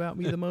appreciate about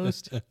me the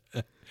most?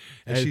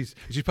 and she's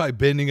probably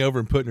bending over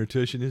and putting her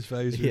tush in his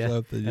face or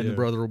something. And the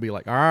brother will be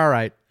like, all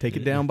right, take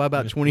it down by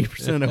about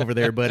 20% over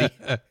there, buddy.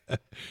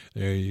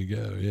 There you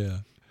go. Yeah.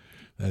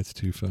 That's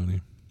too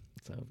funny.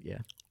 So, yeah,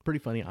 pretty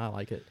funny. I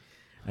like it.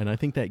 And I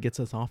think that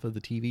gets us off of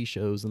the TV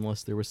shows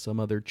unless there was some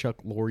other Chuck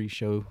Lorre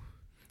show,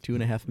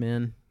 2.5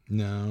 Men.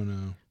 No.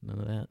 None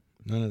of that.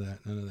 None of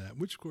that.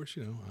 Which, of course,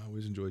 I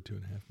always enjoyed 2.5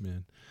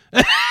 Men.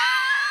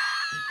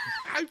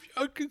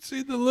 I could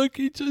see the look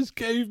he just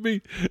gave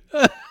me.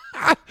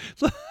 I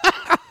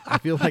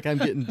feel like I'm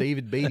getting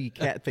David Beatty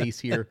cat face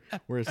here,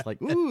 where it's like,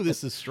 ooh,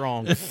 this is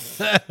strong.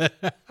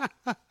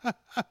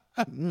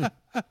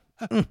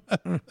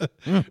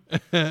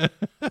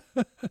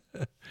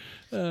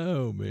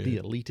 Oh, man. The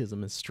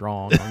elitism is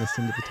strong on this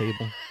end of the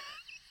table.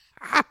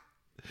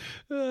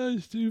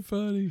 It's too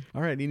funny.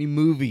 All right, any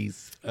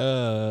movies?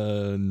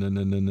 No.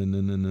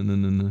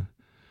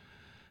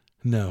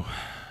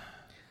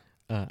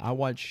 I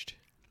watched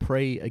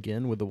Prey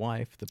again with the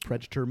wife, the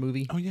Predator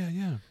movie. Oh,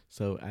 yeah.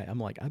 So I'm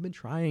like, I've been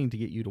trying to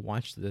get you to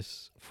watch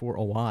this for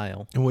a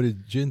while. And what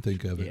did Jen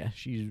think of it? Yeah,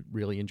 she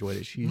really enjoyed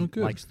it. She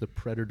good. likes the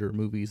Predator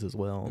movies as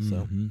well.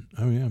 So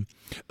Oh, yeah.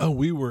 Oh,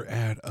 we were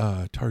at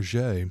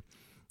Target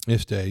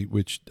yesterday,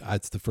 which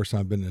it's the first time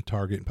I've been in a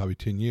Target in probably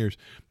 10 years.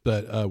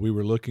 But we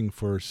were looking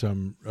for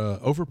some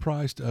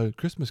overpriced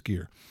Christmas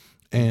gear,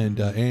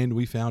 and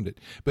we found it.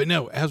 But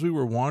no, as we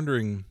were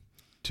wandering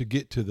to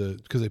get to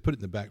because they put it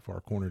in the back far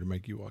corner to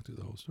make you walk through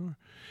the whole store.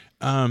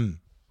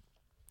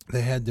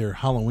 They had their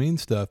Halloween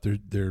stuff.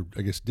 They're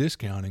I guess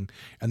discounting,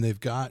 and they've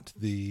got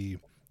the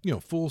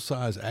full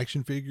size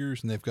action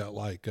figures, and they've got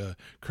like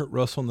Kurt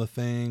Russell on the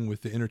thing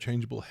with the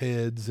interchangeable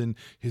heads and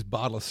his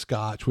bottle of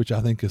scotch, which I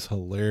think is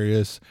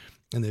hilarious.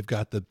 And they've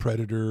got the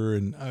Predator,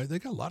 and they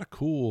got a lot of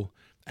cool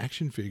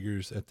action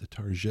figures at the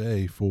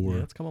Target for.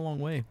 yeah, it's come a long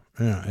way.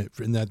 Yeah,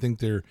 and I think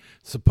they're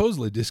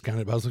supposedly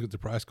discounted. But I was looking at the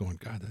price, going,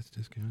 God, that's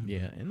discounted.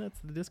 Yeah, and that's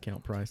the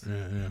discount price.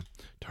 Yeah,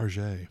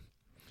 Target.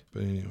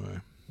 But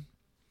anyway,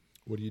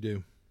 what do you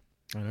do?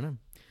 I don't know.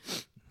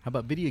 How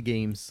about video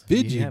games?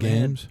 Video You haven't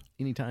games? had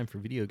any time for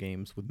video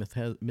games with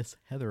Miss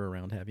Heather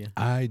around, have you?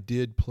 I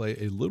did play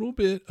a little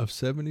bit of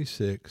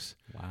 76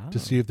 Wow. to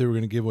see if they were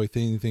going to give away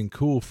anything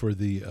cool for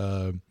the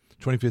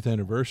 25th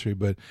anniversary,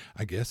 but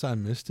I guess I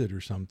missed it or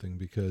something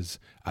because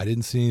I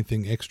didn't see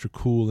anything extra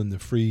cool in the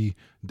free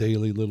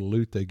daily little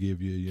loot they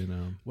give you,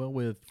 Well,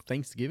 with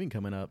Thanksgiving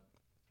coming up,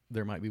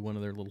 there might be one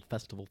of their little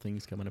festival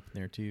things coming up in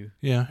there too.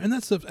 Yeah, and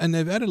that's stuff. And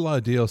they've added a lot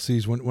of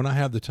DLCs. When I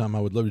have the time, I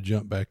would love to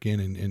jump back in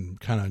and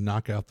kind of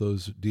knock out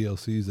those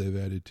DLCs they've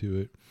added to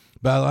it.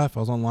 But I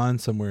was online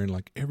somewhere, and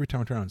like every time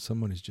I turn on,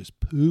 someone is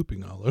just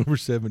pooping all over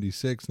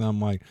 76, and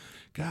I'm like,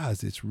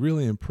 guys, it's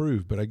really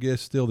improved. But I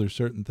guess still there's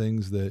certain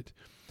things that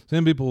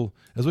some people,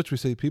 as which we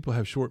say, people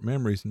have short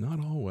memories. Not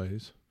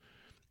always.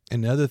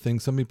 And the other thing,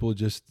 some people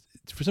just,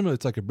 for some of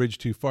it's like a bridge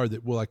too far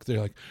that they're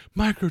like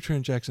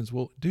microtransactions.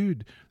 Well,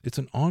 dude, it's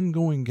an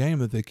ongoing game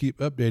that they keep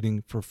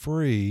updating for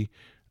free.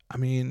 I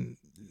mean,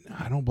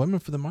 I don't blame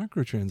them for the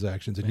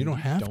microtransactions, and you don't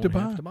have to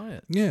buy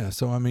it. Yeah,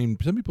 so I mean,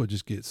 some people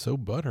just get so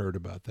butthurt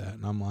about that,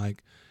 and I'm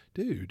like,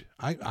 dude,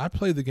 I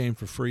play the game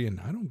for free,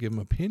 and I don't give them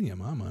a penny of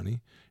my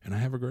money, and I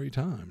have a great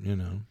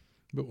time,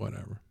 But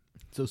whatever.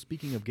 So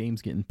speaking of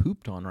games getting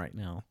pooped on right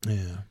now,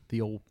 Yeah.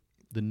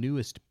 the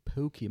newest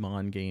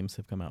Pokemon games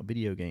have come out,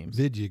 video games.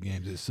 Video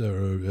games. It's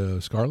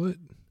Scarlet?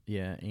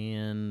 Yeah,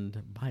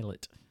 and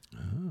Violet.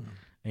 Oh.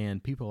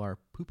 And people are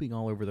pooping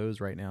all over those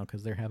right now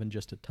because they're having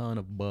just a ton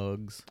of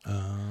bugs. Oh.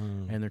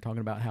 And they're talking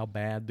about how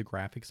bad the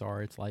graphics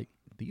are. It's like,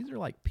 these are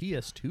like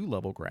PS2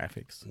 level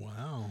graphics.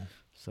 Wow.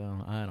 So,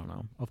 I don't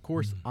know. Of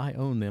course, I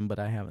own them, but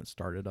I haven't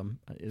started them.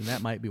 And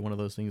that might be one of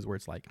those things where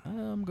it's like,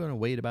 I'm going to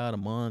wait about a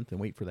month and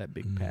wait for that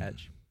big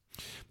patch.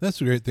 That's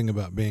the great thing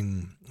about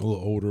being a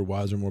little older,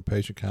 wiser, more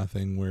patient kind of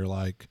thing, where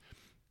like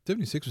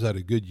 76 was had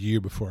a good year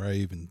before I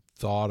even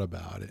thought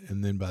about it.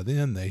 And then by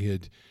then they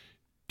had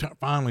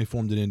finally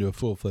formed it into a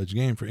full-fledged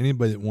game. For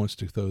anybody that wants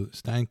to throw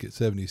stank at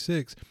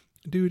 76,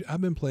 dude,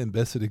 I've been playing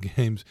Bethesda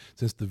games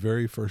since the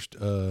very first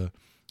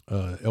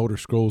Elder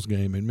Scrolls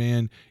game, and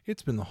man,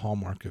 it's been the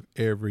hallmark of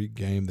every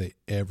game they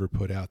ever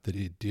put out that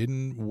it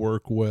didn't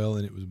work well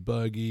and it was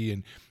buggy,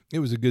 and it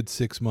was a good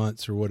 6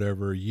 months or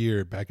whatever, a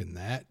year back in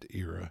that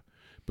era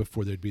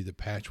before there'd be the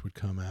patch would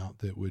come out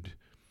that would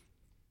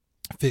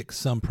fix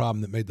some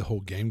problem that made the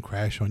whole game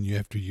crash on you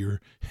after you're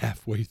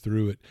halfway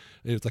through it.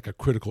 It was like a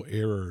critical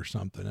error or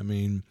something. I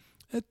mean,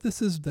 that's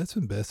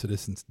been Bethesda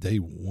since day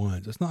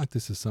one. It's not like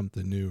this is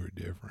something new or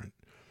different.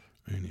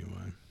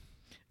 Anyway.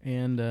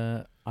 And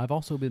I've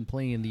also been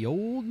playing the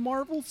old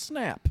Marvel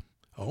Snap.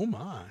 Oh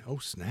my! Oh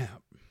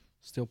snap!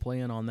 Still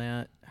playing on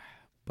that,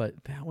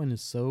 but that one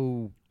is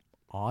so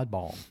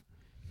oddball.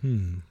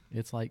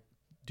 It's like,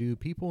 do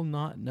people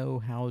not know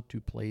how to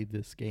play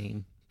this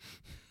game?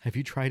 Have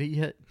you tried it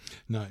yet?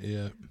 Not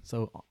yet.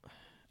 So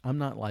I'm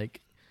not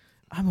like,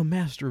 I'm a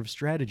master of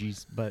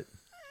strategies, but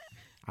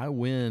I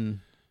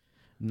win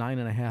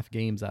 9.5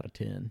 games out of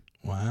 10.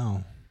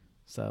 Wow.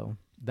 So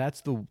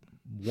that's the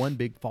one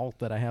big fault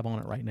that I have on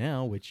it right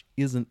now, which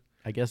isn't,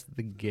 I guess,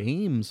 the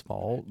game's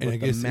fault, but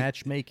the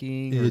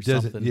matchmaking or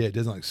something. Yeah, it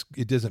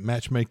doesn't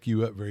matchmake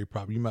you up very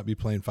properly. You might be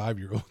playing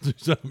 5-year-olds or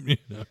something, you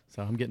know.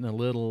 So I'm getting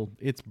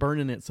it's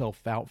burning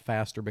itself out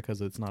faster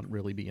because it's not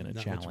really being a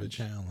challenge. Much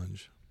of a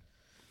challenge.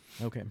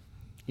 Okay.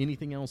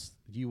 Anything else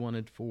you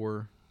wanted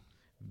for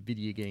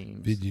video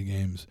games? Video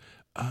games.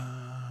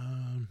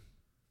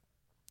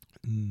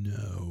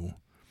 No.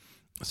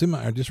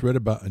 I just read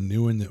about a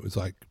new one that was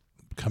like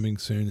coming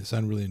soon. It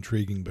sounded really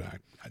intriguing, but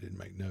I didn't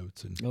make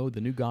notes. And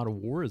the new God of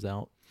War is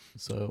out,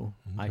 so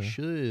okay. I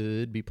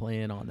should be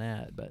playing on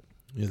that. But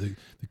yeah, the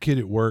kid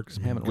at work's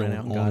haven't going ran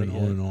out and on got and it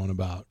on yet. and on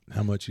about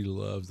how much he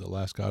loves the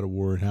last God of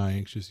War and how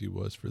anxious he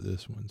was for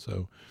this one.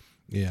 So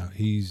yeah,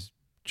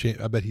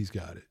 I bet he's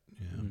got it.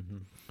 Yeah,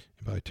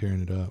 by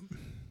tearing it up.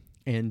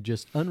 And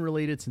just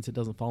unrelated, since it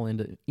doesn't fall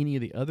into any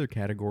of the other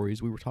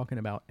categories we were talking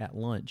about at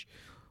lunch,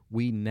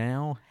 we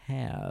now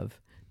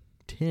have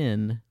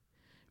 10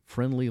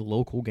 friendly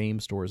local game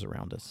stores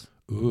around us.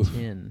 Oof.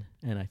 10.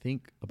 And I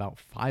think about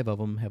 5 of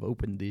them have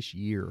opened this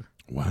year.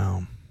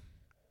 Wow.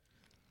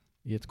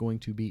 It's going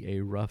to be a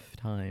rough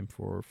time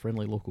for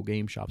friendly local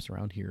game shops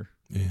around here.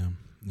 Yeah.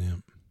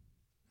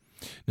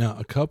 Now,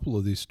 a couple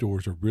of these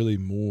stores are really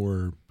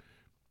more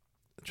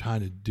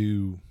trying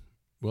to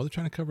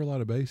cover a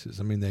lot of bases.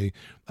 I mean, I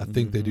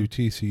think they do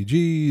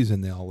TCGs,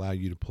 and they'll allow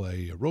you to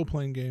play a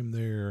role-playing game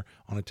there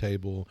on a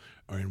table,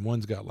 and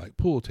one's got like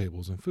pool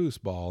tables and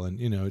foosball, and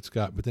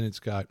but then it's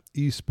got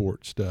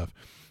esport stuff.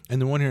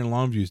 And the one here in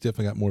Longview's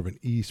definitely got more of an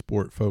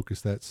esport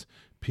focus. That's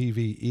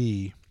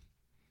PvE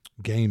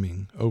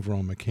gaming over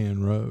on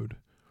McCann Road.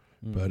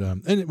 But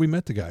and we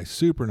met the guy,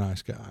 super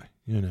nice guy,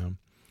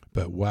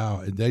 But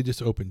wow, they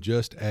just opened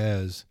just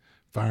as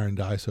Fire and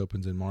Dice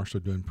opens in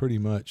Marshall, doing pretty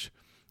much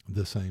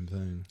the same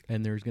thing.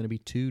 And there's going to be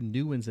 2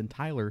 new ones in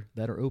Tyler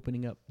that are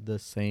opening up the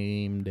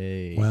same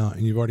day. Wow,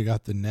 and you've already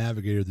got the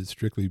Navigator that's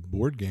strictly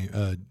board game,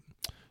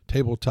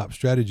 tabletop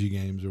strategy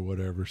games or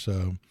whatever.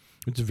 So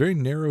it's a very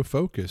narrow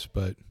focus,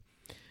 but.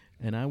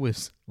 And I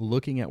was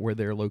looking at where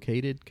they're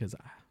located, because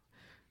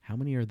how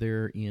many are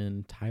there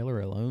in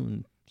Tyler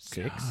alone?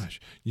 6? Gosh,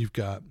 you've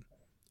got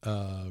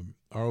our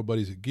old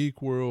buddies at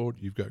Geek World.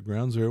 You've got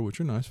Ground Zero,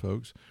 which are nice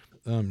folks.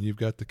 You've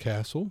got the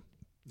Castle.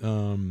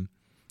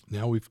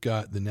 Now we've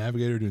got the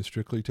Navigator doing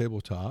strictly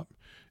tabletop.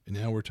 And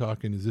now we're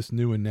talking, is this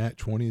new in Nat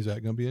 20? Is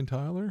that going to be in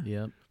Tyler?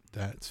 Yep.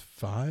 That's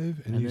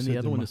 5. And then the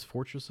other one is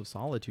Fortress of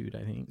Solitude,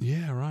 I think.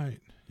 Yeah, right.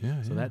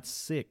 Yeah. So that's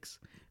 6.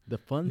 The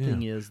fun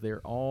thing is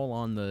they're all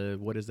on the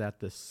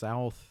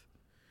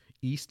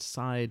southeast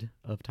side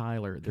of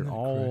Tyler. They're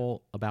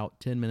all about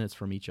 10 minutes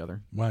from each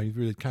other. Wow, you've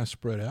really kind of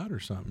spread out or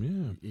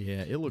something.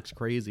 Yeah, it looks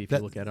crazy if you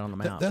look at it on the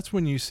map. That's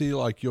when you see,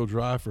 like, you'll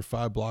drive for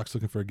 5 blocks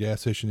looking for a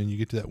gas station, and you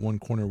get to that one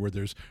corner where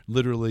there's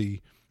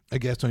literally a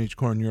gas on each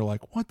corner, and you're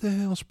like, what the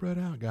hell, spread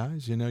out,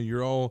 guys?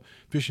 You're all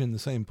fishing in the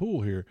same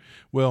pool here.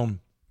 Well,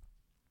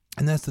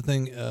 and that's the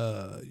thing.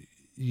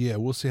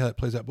 We'll see how that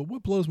plays out. But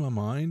what blows my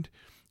mind,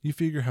 you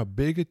figure how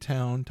big a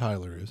town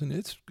Tyler is, and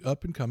it's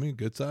up and coming, a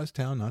good-sized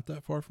town, not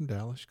that far from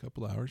Dallas, a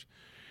couple hours.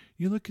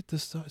 You look at the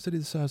city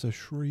the size of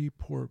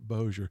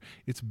Shreveport-Bossier,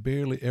 it's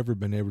barely ever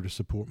been able to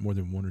support more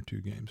than 1 or 2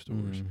 game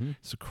stores.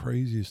 It's the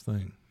craziest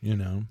thing,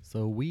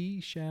 So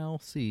we shall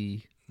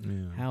see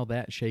how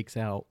that shakes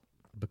out,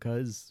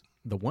 because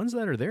the ones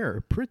that are there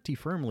are pretty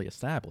firmly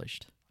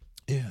established.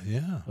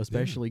 Yeah.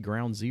 Especially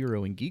Ground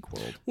Zero and Geek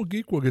World. Well,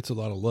 Geek World gets a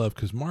lot of love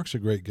because Mark's a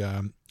great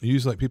guy. He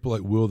uses people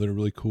like Will that are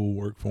really cool,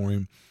 work for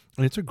him.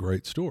 And it's a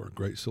great store,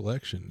 great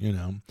selection,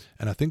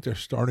 And I think they're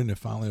starting to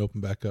finally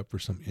open back up for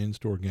some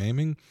in-store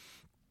gaming.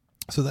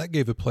 So that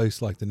gave a place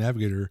like the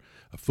Navigator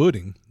a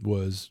footing,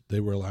 was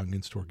they were allowing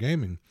in-store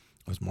gaming.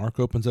 As Mark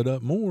opens it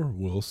up more,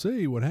 we'll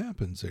see what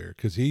happens there,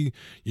 because he's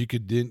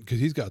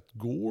got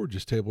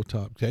gorgeous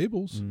tabletop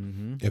tables.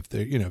 If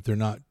they're if they're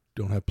not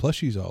don't have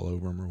plushies all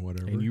over them or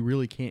whatever. And you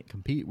really can't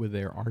compete with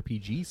their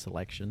RPG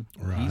selection.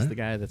 Right. He's the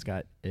guy that's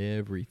got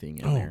everything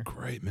in Oh, there.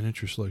 great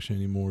miniature selection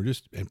anymore.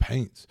 Just and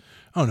paints.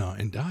 Oh no,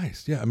 and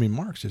dice. Yeah, I mean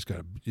Mark's just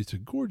got it's a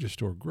gorgeous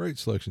store, great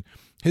selection.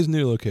 His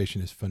new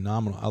location is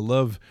phenomenal. I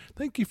love.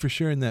 Thank you for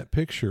sharing that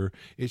picture.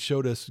 It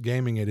showed us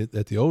gaming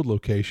at the old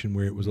location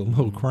where it was a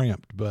little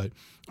cramped, but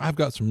I've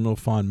got some real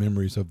fond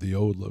memories of the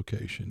old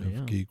location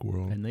of Geek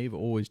World. And they've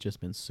always just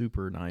been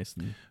super nice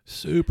and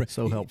super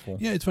so helpful.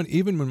 Yeah, it's funny.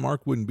 Even when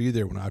Mark wouldn't be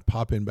there, when I'd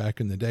pop in back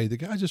in the day, the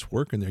guy's just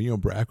working there. You know,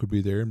 Brack would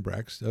be there, and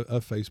Brack's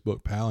a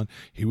Facebook pal, and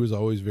he was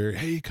always very,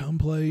 hey, come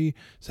play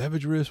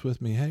Savage Risk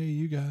with me. Hey,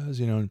 you guys,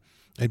 you know, and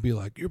they'd be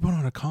like, you're putting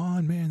on a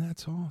con, man,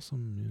 that's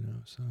awesome, you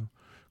know, so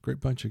great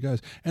bunch of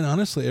guys. And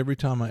honestly, every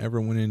time I ever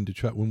went in to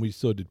try, when we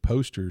still did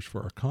posters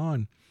for our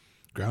con,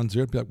 Ground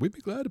Zero, be like, we'd be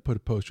glad to put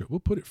a poster up.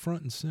 We'll put it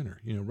front and center,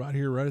 you know, right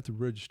here, right at the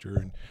register.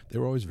 And they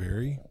were always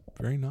very,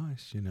 very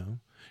nice, you know.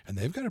 And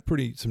they've got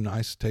some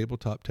nice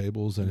tabletop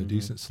tables and a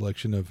decent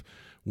selection of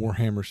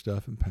Warhammer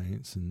stuff and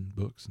paints and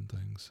books and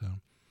things. So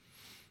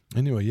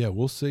anyway, yeah,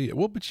 we'll see.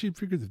 Well, but you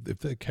figure that if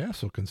that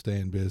castle can stay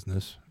in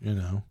business, you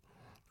know,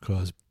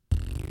 because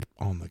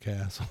on the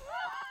castle.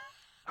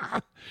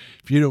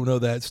 If you don't know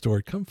that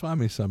story, come find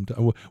me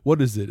sometime.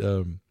 What is it?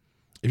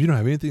 If you don't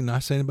have anything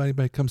nice to say to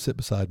anybody, come sit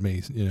beside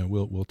me. You know,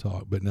 we'll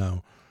talk. But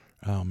no,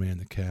 oh man,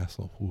 the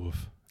castle,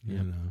 woof. Yeah.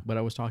 You know. But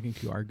I was talking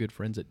to our good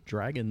friends at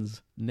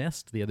Dragon's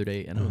Nest the other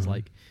day, and I was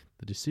like,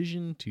 the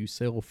decision to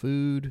sell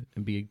food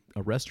and be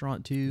a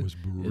restaurant too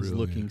is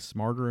looking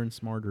smarter and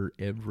smarter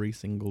every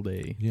single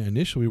day. Yeah,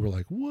 initially we were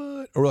like,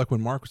 what? Or like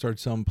when Mark started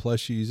selling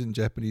plushies and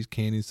Japanese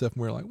candy and stuff,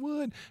 and we were like,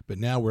 what? But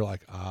now we're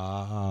like,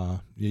 yeah,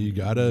 you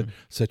got to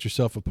set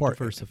yourself apart.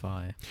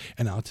 Diversify.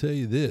 And I'll tell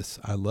you this,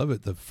 I love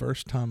it. The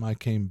first time I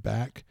came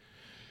back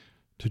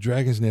to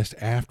Dragon's Nest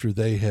after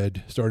they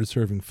had started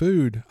serving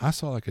food, I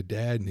saw like a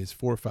dad and his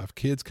 4 or 5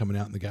 kids coming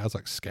out, and the guy's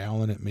like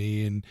scowling at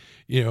me, and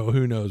you know,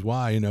 who knows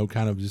why, you know,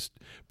 kind of just.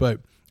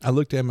 But I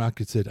looked at him, I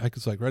could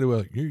like right away,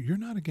 like, you're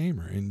not a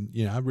gamer, and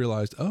you know, I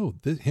realized, him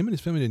and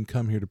his family didn't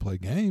come here to play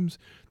games;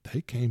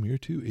 they came here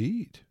to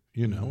eat,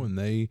 you know, and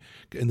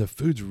the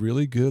food's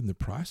really good, and the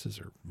prices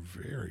are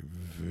very,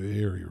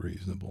 very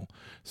reasonable.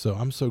 So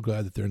I'm so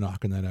glad that they're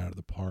knocking that out of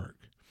the park.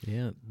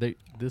 Yeah,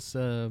 this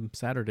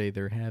Saturday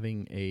they're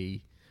having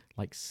a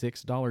like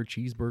 $6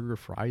 cheeseburger,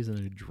 fries, and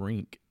a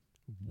drink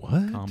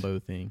combo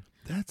thing.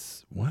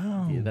 That's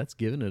wow. Yeah, that's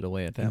giving it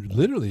away at that point.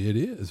 Literally, it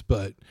is.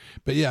 But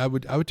yeah, I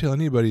would tell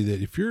anybody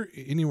that if you're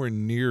anywhere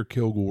near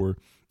Kilgore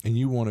and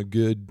you want a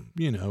good,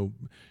 you know,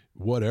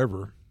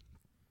 whatever,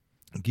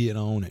 get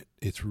on it.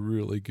 It's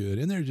really good,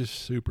 and they're just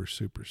super,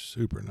 super,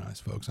 super nice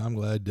folks. I'm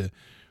glad to,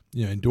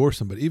 you know, endorse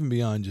them, but even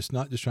beyond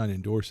not just trying to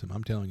endorse them,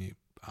 I'm telling you,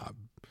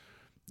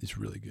 it's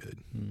really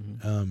good.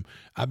 Mm-hmm.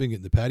 I've been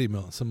getting the patty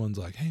melt, and someone's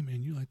like, hey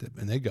man, you like that?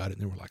 And they got it,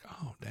 and they were like,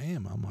 oh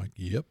damn. I'm like,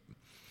 yep.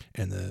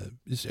 And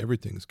just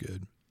everything's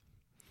good.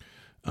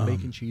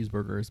 Bacon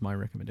cheeseburger is my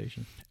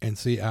recommendation. And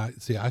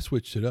I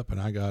switched it up, and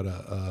I got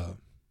I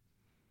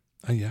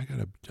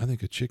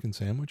think a chicken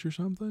sandwich or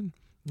something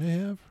they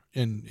have,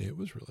 and it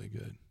was really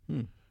good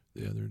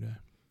the other day.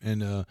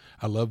 And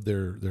I love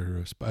their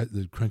the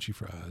crunchy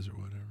fries or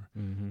whatever.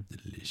 Mm-hmm.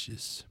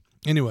 Delicious.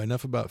 Anyway,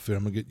 enough about food.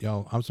 I'm gonna get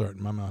y'all.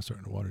 My mouth's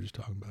starting to water just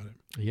talking about it.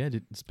 Yeah.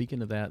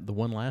 Speaking of that, the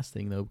one last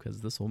thing though,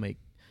 because this will make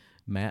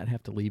Matt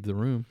have to leave the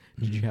room.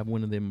 Did you have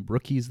one of them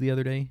brookies the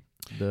other day?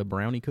 The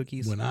brownie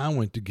cookies? When I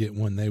went to get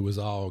one, they was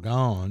all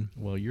gone.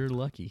 Well, you're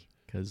lucky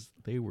because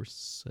they were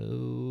so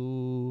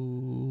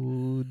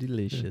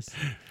delicious.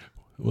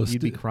 Well,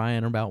 you'd be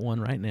crying about one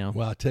right now.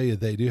 Well, I tell you,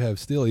 they do have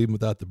still, even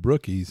without the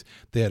brookies,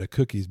 they had a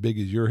cookie as big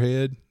as your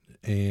head,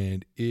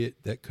 and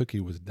that cookie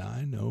was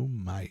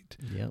dynamite.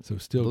 Yeah, so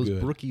still those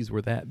good. Those brookies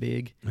were that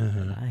big,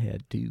 and I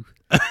had 2.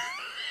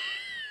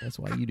 That's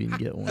why you didn't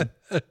get one.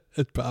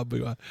 That's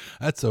probably why.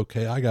 That's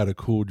okay. I got a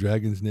cool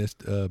Dragon's Nest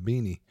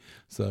beanie.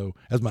 So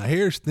as my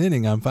hair's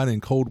thinning, I'm finding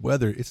cold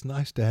weather, it's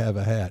nice to have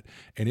a hat.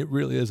 And it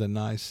really is a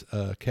nice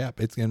cap.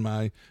 It's in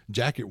my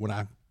jacket when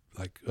I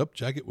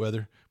jacket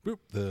weather.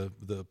 The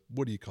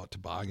what do you call it?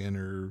 Toboggan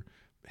or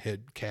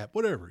head cap,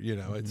 whatever. You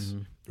know, it's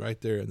right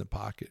there in the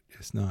pocket.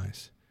 It's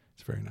nice.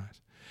 It's very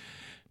nice.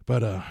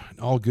 But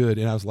all good.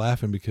 And I was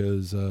laughing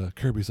because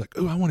Kirby's like,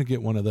 oh, I want to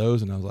get one of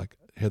those. And I was like,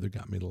 Heather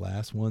got me the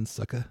last one,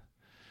 sucker.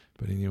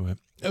 But anyway,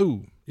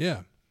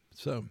 yeah.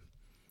 So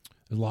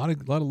there's a lot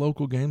of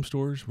local game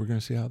stores. We're going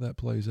to see how that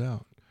plays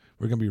out.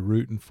 We're going to be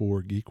rooting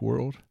for Geek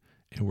World,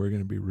 and we're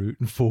going to be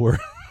rooting for.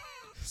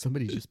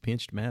 Somebody just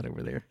pinched Matt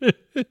over there.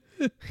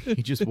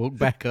 He just woke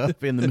back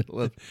up in the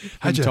middle of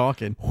him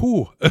talking.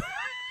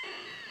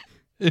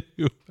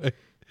 Anyway,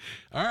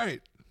 all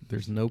right.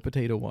 There's no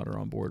potato water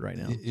on board right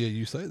now. Yeah,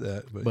 you say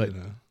that, but you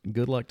know.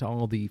 Good luck to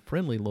all the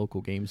friendly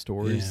local game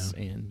stores.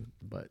 Yeah.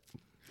 But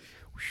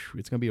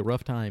it's going to be a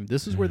rough time.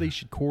 This is where they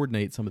should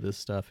coordinate some of this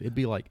stuff. It'd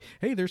be like,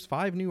 hey, there's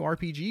 5 new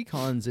RPG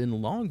cons in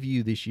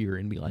Longview this year,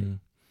 and be like,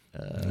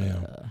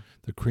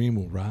 The cream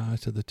will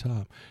rise to the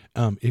top.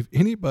 If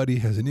anybody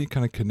has any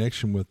kind of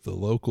connection with the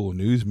local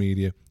news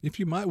media, if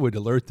you would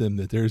alert them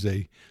that there's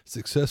a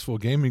successful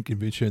gaming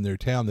convention in their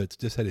town that's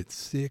just had its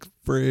 6th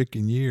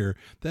freaking year,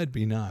 that'd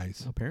be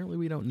nice. Apparently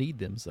we don't need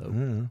them, so.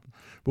 Yeah.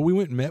 But we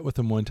went and met with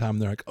them one time.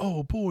 And they're like,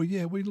 oh, boy,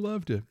 yeah, we'd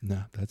love to.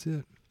 No, that's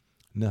it.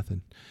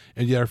 Nothing.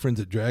 And yeah, our friends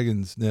at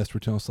Dragon's Nest were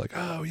telling us like,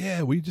 oh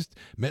yeah, we just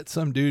met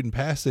some dude in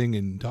passing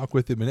and talked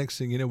with him. And next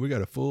thing you know, we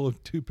got a full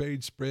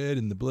 2-page spread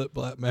in the Blip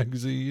Blap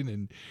magazine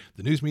and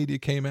the news media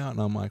came out. And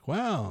I'm like,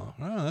 wow,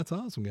 that's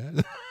awesome,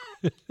 guys.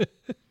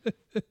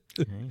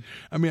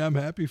 I mean, I'm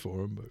happy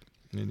for them,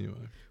 but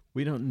anyway.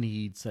 We don't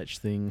need such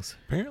things.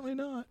 Apparently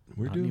not.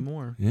 We're not doing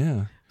anymore.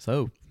 Yeah.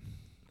 So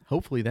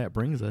hopefully that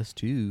brings us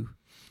to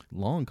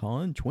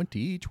LongCon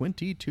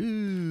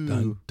 2022.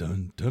 Dun,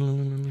 dun,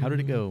 dun. How did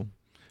it go?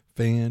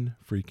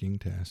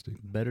 Fan-freaking-tastic.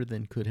 Better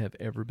than could have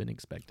ever been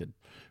expected.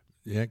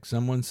 Yeah,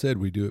 someone said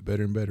we do it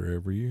better and better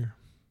every year.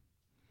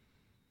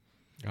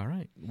 All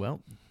right.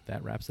 Well,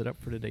 that wraps it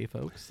up for today,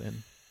 folks.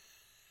 And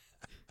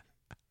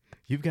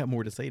you've got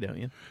more to say, don't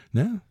you?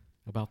 No.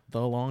 About the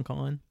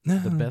LongCon? No.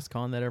 The best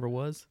con that ever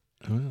was?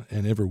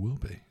 And ever will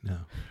be.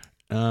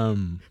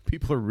 No.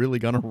 People are really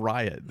going to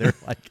riot. They're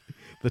like,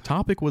 the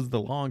topic was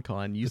the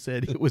LongCon. You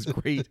said it was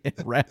great and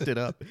wrapped it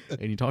up.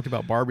 And you talked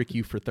about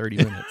barbecue for 30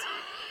 minutes.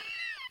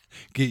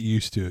 Get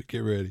used to it. Get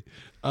ready.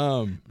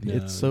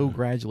 It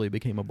gradually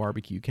became a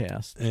barbecue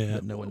cast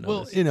that no one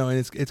noticed. Well, and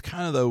it's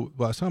kind of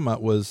what I was talking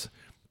about was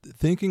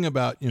thinking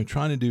about,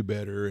 trying to do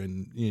better,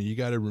 and you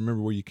got to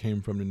remember where you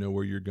came from to know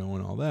where you're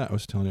going. All that I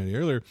was telling Eddie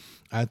earlier.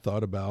 I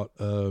thought about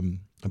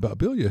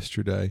Bill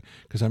yesterday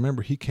because I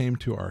remember he came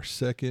to our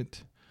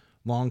second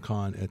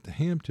LongCon at the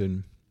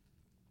Hampton.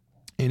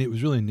 And it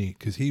was really neat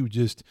because he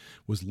just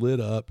was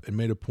lit up and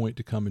made a point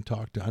to come and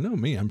talk to. I know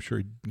me. I'm sure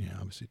he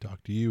obviously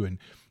talked to you and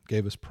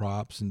gave us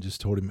props and just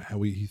told him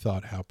how he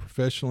thought how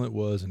professional it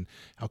was and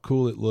how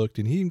cool it looked.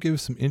 And he even gave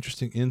us some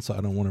interesting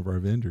insight on one of our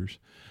vendors.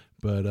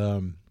 But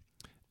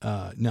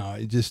no,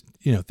 it just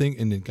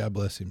and then God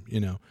bless him.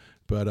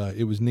 But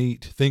it was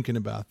neat thinking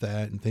about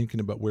that and thinking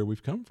about where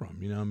we've come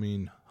from. I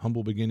mean,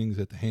 humble beginnings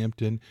at the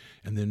Hampton,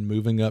 and then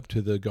moving up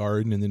to the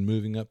Garden, and then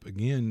moving up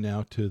again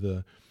now to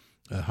the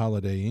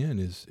Holiday Inn.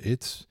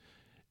 It's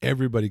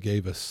everybody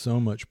gave us so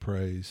much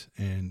praise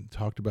and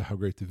talked about how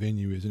great the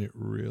venue is, and it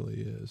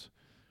really is.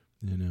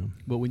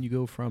 But when you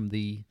go from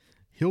the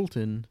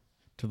Hilton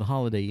to the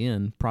Holiday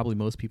Inn, probably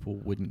most people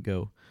wouldn't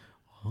go,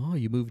 oh,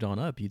 you moved on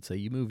up. You'd say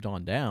you moved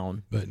on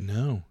down. But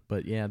no.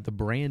 But yeah, the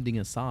branding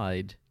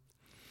aside,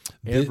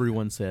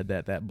 everyone said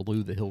that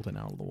blew the Hilton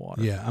out of the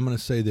water. Yeah, I'm going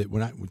to say that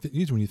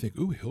usually when you think,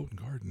 ooh, Hilton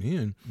Garden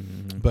Inn,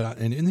 but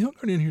and the Hilton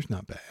Garden Inn here's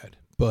not bad.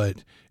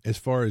 But as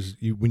far as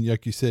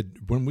like you said,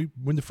 when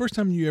the first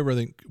time you ever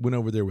went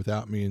over there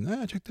without me and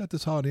I checked out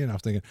this Holiday Inn, I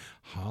was thinking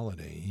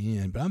Holiday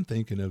Inn, but I'm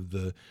thinking of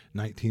the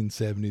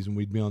 1970s when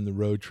we'd be on the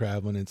road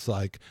traveling. It's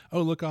like,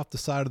 oh, look off the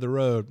side of the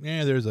road.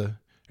 Yeah, there's a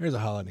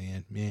Holiday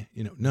Inn.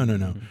 Yeah, no.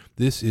 Mm-hmm.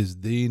 This is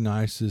the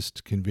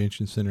nicest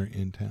convention center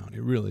in town.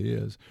 It really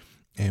is,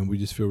 and we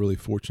just feel really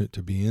fortunate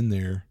to be in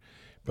there.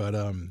 But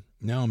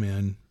no,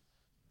 man,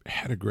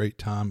 had a great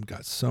time.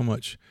 Got so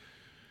much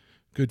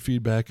good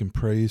feedback and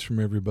praise from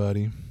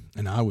everybody,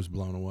 and I was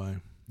blown away.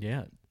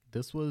 Yeah,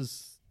 this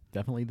was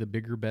definitely the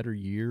bigger, better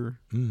year.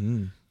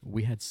 Mm-hmm.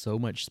 We had so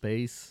much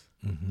space,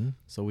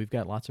 so we've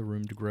got lots of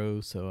room to grow.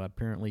 So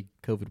apparently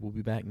COVID will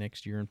be back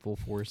next year in full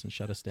force and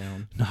shut us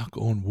down. Knock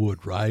on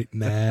wood right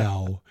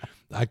now.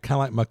 I kind of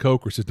like my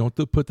coker says, don't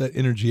put that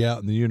energy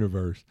out in the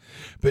universe.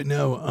 But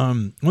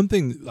no, one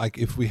thing, like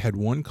if we had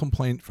one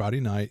complaint Friday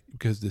night,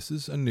 because this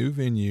is a new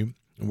venue,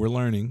 and we're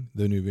learning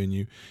the new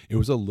venue, it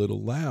was a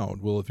little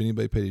loud. Well, if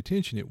anybody paid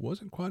attention, it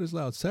wasn't quite as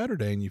loud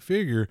Saturday. And you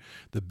figure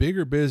the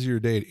bigger, busier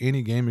day at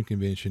any gaming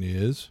convention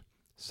is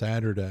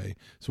Saturday.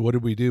 So what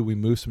did we do? We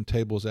moved some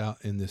tables out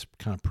in this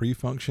kind of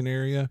pre-function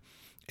area,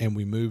 and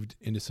we moved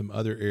into some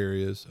other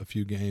areas, a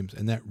few games,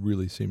 and that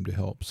really seemed to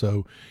help.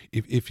 So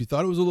if you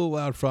thought it was a little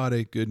loud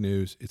Friday, good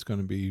news. It's going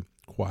to be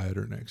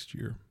quieter next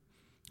year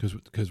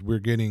because we're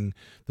getting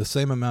the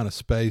same amount of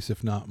space,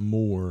 if not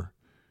more,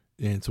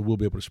 and so we'll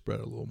be able to spread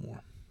it a little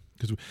more.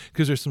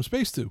 Because there's some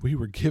space that we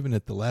were given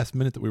at the last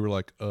minute that we were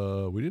like,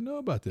 we didn't know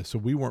about this. So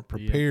we weren't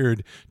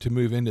prepared to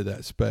move into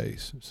that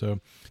space.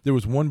 So there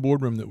was one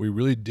boardroom that we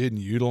really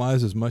didn't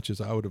utilize as much as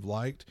I would have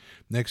liked.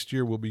 Next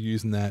year, we'll be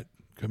using that.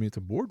 I mean, it's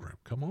a boardroom.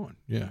 Come on.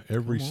 Yeah,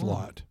 every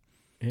slot.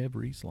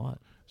 Every slot.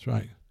 That's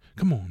right.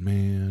 Come on,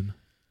 man.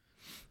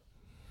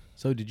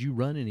 So did you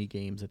run any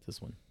games at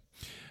this one?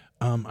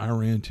 I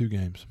ran 2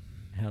 games.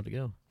 How'd it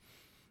go?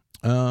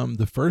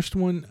 The first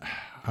one,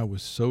 I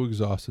was so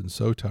exhausted and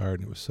so tired,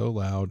 and it was so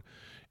loud.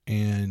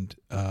 And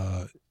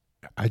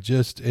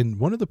and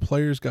one of the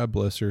players, God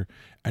bless her,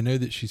 I know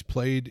that she's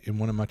played in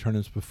one of my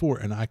tournaments before,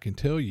 and I can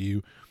tell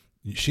you,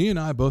 she and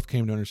I both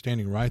came to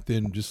understanding right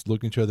then, just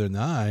looking each other in the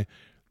eye,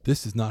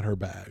 this is not her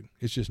bag.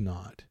 It's just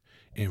not.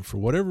 And for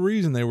whatever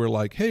reason, they were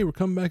like, hey, we're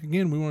coming back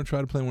again. We want to try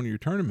to play one of your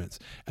tournaments.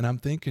 And I'm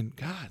thinking,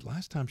 God,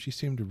 last time she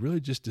seemed to really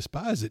just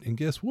despise it. And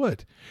guess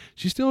what?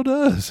 She still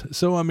does.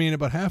 So, I mean,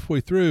 about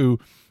halfway through,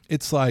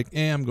 it's like,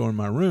 I'm going to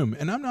my room.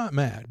 And I'm not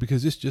mad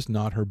because it's just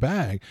not her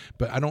bag.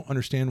 But I don't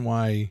understand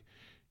why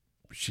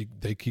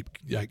they keep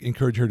like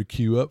encourage her to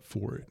queue up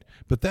for it.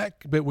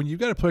 But when you've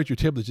got a player at your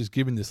table that's just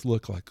giving this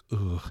look like,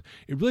 ugh,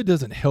 it really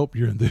doesn't help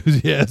your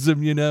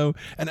enthusiasm, you know?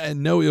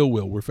 And no ill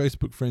will. We're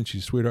Facebook friends.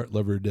 She's a sweetheart,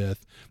 love her to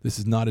death. This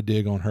is not a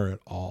dig on her at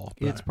all.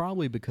 It's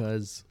probably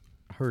because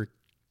her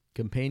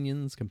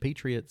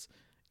compatriots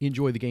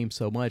enjoy the game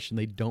so much and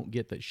they don't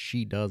get that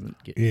she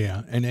doesn't get.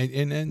 Yeah.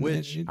 And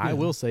which I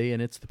will say,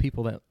 and it's the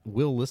people that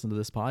will listen to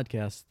this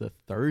podcast, the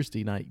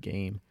Thursday night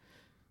game.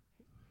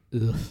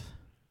 Ugh.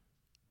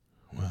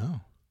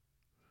 Wow.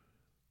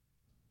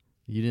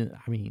 You didn't,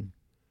 I mean.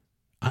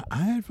 I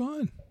had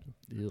fun.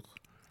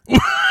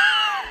 Ugh.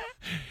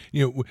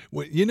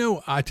 You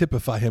know, I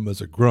typify him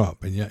as a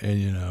grump, and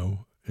you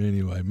know,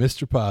 anyway,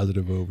 Mr.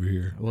 Positive over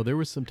here. Well, there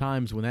was some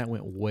times when that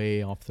went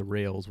way off the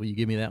rails. Will you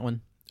give me that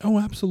one? Oh,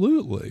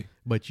 absolutely.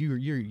 But you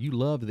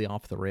love the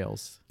off the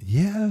rails.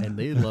 Yeah. And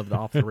they love the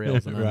off the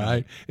rails. And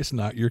right. It's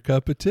not your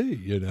cup of tea,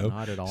 you know.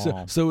 Not at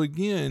all. So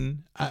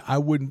again, I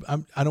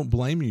don't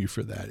blame you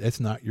for that. It's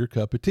not your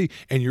cup of tea.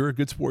 And you're a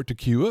good sport to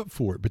queue up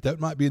for it. But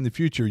that might be in the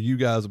future. You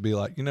guys will be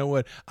like, you know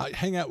what? I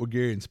hang out with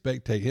Gary and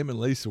spectate. Him and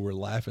Lisa were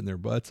laughing their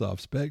butts off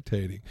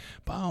spectating.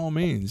 By all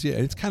means, yeah.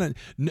 It's kind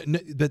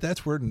of, but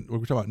that's where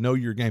we're talking about know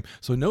your game.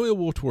 So no ill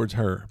will towards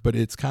her, but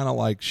it's kind of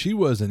like she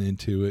wasn't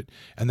into it.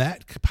 And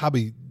that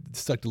probably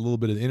sucked a little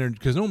bit of energy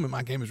because normally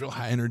my game is real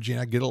high energy and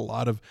I get a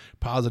lot of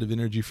positive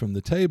energy from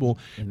the table.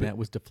 And that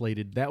was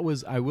deflated. That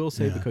was, I will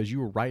say, because you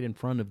were right in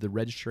front of the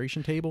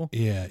registration table.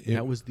 Yeah.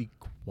 That was the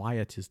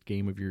quietest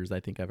game of yours I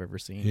think I've ever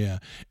seen. Yeah.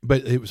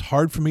 But it was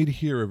hard for me to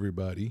hear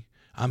everybody.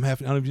 I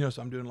don't know if you know,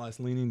 so I'm doing like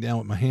leaning down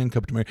with my hand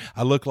cupped to my ear.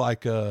 I look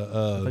like I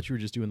thought you were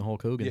just doing the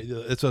Hulk Hogan.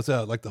 Yeah, that's what's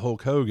out, like the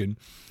Hulk Hogan.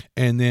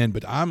 And then,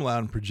 but I'm loud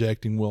and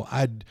projecting. Well,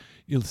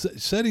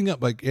 setting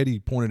up, like Eddie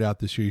pointed out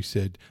this year, he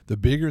said, the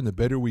bigger and the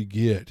better we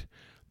get,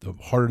 the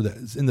harder that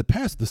is. In the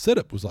past, the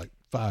setup was like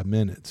 5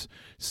 minutes.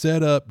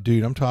 Setup,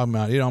 dude, I'm talking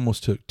about, it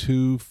almost took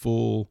 2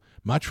 full.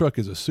 My truck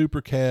is a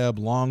super cab,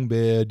 long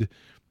bed,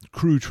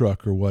 crew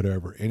truck or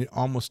whatever, and it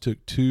almost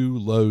took 2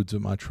 loads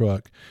of my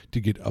truck to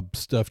get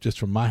stuff just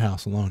from my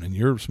house alone. And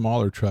your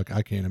smaller truck,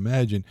 I can't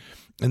imagine.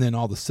 And then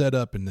all the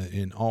setup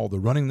and all the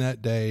running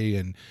that day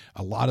and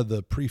a lot of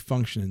the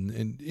pre-function.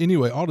 And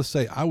anyway, all to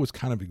say, I was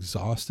kind of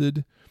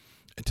exhausted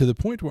to the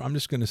point where I'm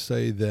just going to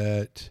say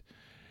that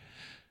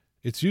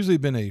it's usually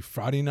been a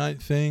Friday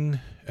night thing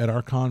at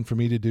our con for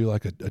me to do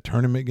like a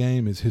tournament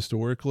game. Is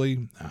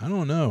historically, I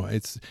don't know.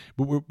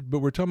 But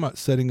we're talking about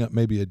setting up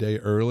maybe a day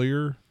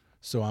earlier.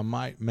 So I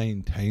might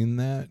maintain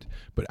that,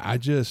 but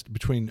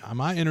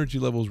my energy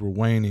levels were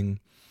waning,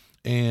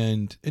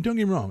 and don't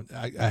get me wrong,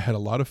 I had a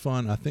lot of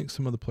fun. I think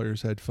some of the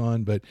players had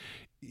fun, but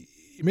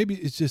maybe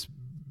it's just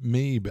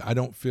me, but I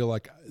don't feel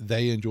like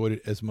they enjoyed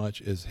it as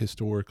much as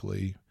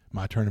historically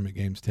my tournament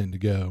games tend to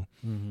go.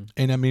 Mm-hmm.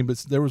 And I mean, but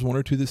there was 1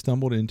 or 2 that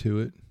stumbled into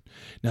it.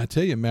 Now I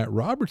tell you, Matt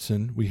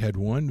Robertson, we had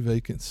 1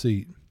 vacant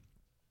seat,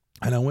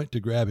 and I went to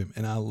grab him,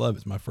 and I love it.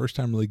 It's my first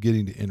time really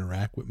getting to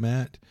interact with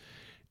Matt.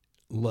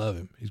 Love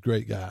him. He's a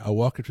great guy. I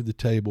walk up to the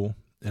table,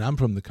 and I'm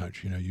from the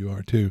country, you know, you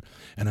are too.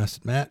 And I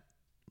said, Matt,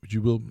 would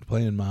you will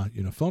play in my,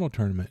 funnel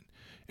tournament?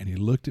 And he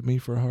looked at me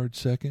for a hard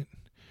second,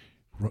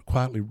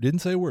 quietly,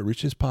 didn't say a word,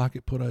 reached his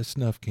pocket, put out a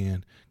snuff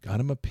can,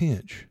 got him a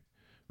pinch,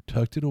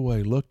 tucked it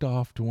away, looked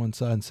off to one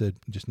side and said,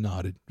 just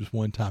nodded just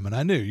one time. And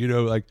I knew,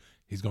 like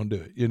he's going to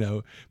do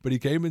it, but he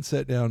came and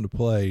sat down to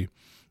play,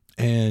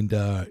 and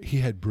he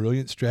had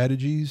brilliant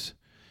strategies,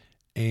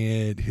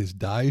 and his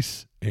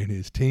dice and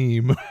his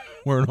team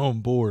weren't on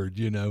board,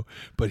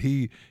 but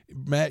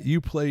Matt,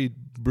 you played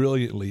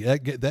brilliantly.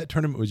 That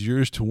tournament was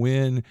yours to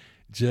win.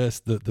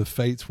 Just the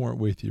fates weren't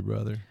with you,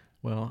 brother.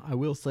 Well, I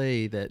will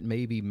say that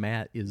maybe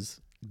Matt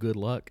is good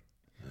luck,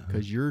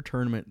 because your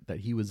tournament that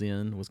he was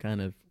in was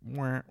kind of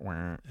wah.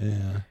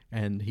 Yeah.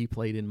 And he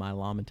played in my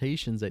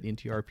Lamentations at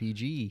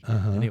NTRPG,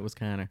 and it was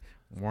kind of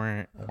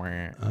wah. Oh,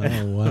 wow.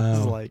 It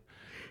was like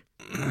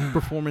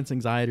performance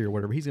anxiety or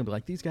whatever. He's going to be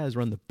like, these guys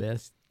run the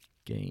best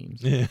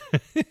games. Yeah.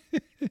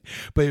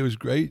 But it was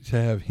great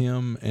to have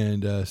him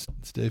and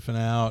Stephen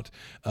out.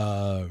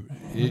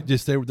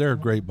 They're a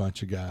great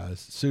bunch of guys.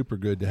 Super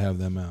good to have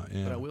them out.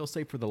 Yeah. But I will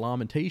say for the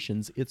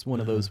Lamentations, it's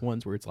one of those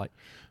ones where it's like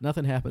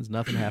nothing happens,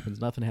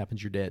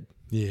 you're dead.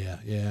 Yeah,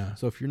 yeah.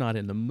 So if you're not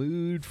in the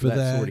mood for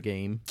that sort of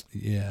game,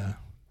 yeah.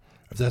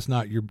 If that's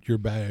not your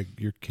bag,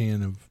 your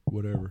can of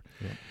whatever.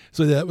 Yeah.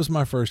 So that was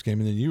my first game,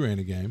 and then you ran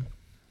a game.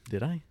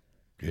 Did I?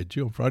 Did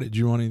you on Friday? Did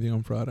you run anything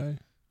on Friday?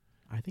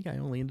 I think I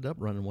only ended up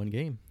running 1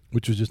 game.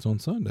 Which was just on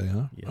Sunday,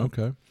 huh? Yeah.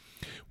 Okay.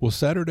 Well,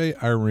 Saturday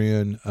I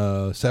ran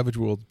Savage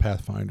World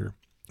Pathfinder,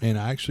 and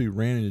I actually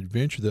ran an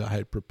adventure that I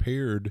had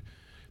prepared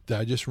that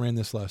I just ran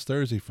this last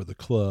Thursday for the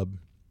club,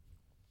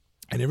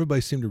 and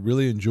everybody seemed to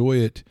really enjoy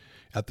it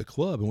at the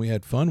club, and we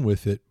had fun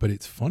with it. But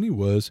it's funny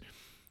was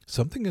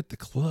something at the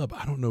club,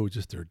 I don't know,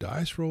 just their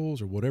dice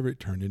rolls or whatever, it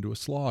turned into a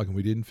slog and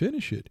we didn't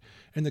finish it.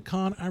 And the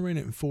con, I ran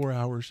it in 4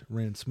 hours,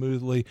 ran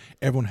smoothly.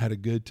 Everyone had a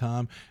good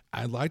time.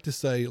 I'd like to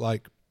say,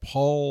 like,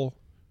 Paul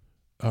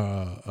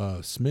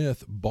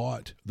Smith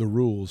bought the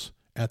rules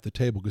at the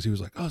table because he was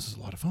like, oh, this is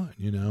a lot of fun,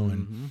 you know?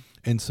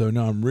 And so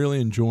now I'm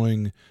really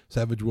enjoying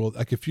Savage World.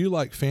 Like, if you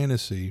like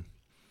fantasy,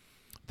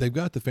 they've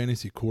got the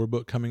fantasy core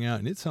book coming out,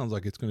 and it sounds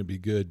like it's going to be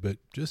good. But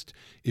just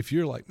if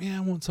you're like, man,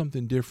 I want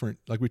something different,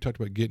 like we talked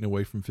about getting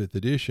away from 5th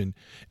edition,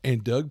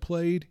 and Doug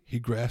played, he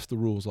grasped the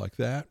rules like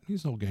that.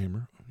 He's no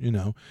gamer, you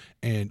know,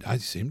 and I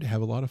seemed to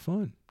have a lot of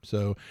fun.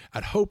 So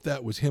I'd hope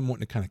that was him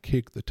wanting to kind of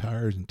kick the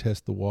tires and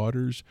test the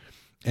waters.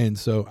 And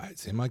so I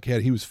see my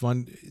cat, he was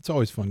fun. It's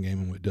always fun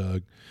gaming with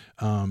Doug.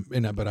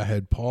 But I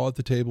had Paul at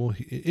the table.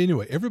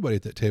 Anyway, everybody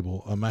at that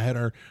table. I had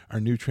our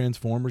new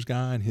Transformers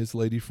guy and his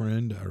lady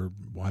friend or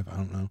wife, I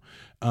don't know.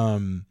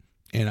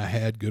 And I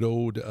had good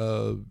old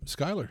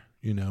Skylar,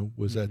 you know,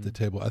 was at the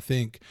table. I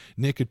think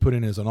Nick had put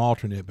in as an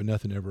alternate, but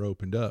nothing ever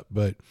opened up.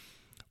 But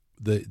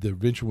the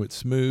adventure went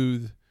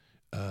smooth.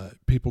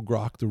 People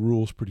grokked the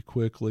rules pretty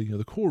quickly. You know,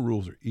 the core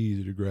rules are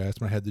easy to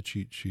grasp. I had the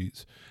cheat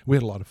sheets. We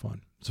had a lot of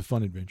fun. It's a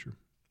fun adventure.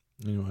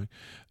 Anyway,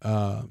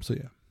 so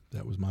yeah,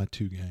 that was my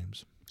 2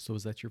 games. So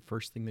is that your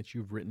first thing that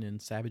you've written in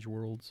Savage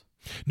Worlds?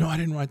 No, I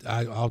didn't write.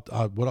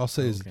 What I'll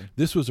say is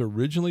this was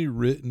originally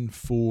written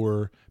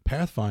for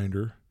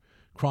Pathfinder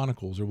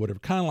Chronicles or whatever,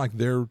 kind of like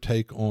their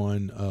take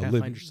on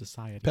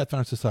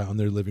Pathfinder Society on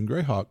their Living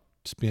Greyhawk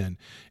spin.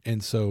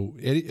 And so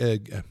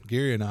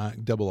Gary and I,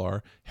 Double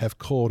R, have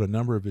culled a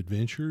number of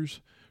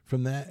adventures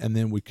from that, and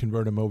then we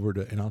convert them over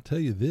to. And I'll tell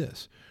you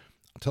this.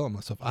 I'm telling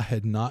myself I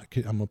had not.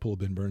 I'm gonna pull a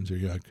Ben Burns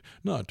here, like,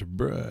 not to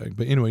brag,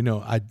 but anyway,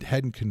 no, I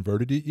hadn't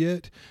converted it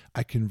yet.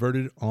 I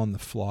converted it on the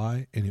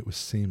fly, and it was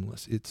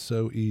seamless. It's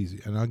so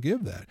easy, and I'll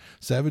give that.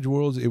 Savage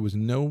Worlds, it was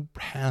no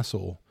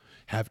hassle.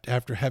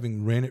 After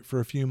having ran it for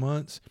a few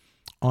months,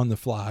 on the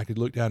fly, I could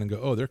look down and go,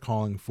 oh, they're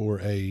calling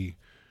for a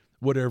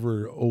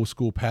whatever old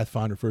school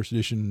Pathfinder 1st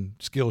edition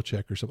skill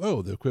check or something.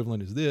 Oh, the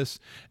equivalent is this,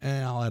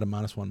 and I'll add a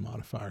 -1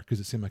 modifier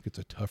because it seemed like it's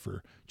a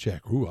tougher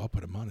check. Ooh, I'll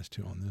put a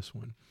 -2 on this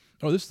one.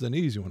 Oh, this is an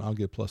easy one. I'll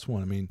get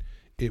 +1. I mean,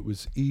 it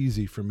was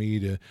easy for me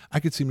to. I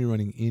could see me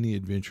running any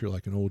adventure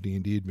like an old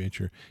D&D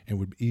adventure, and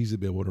would easily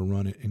be able to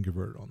run it and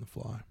convert it on the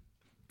fly.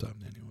 So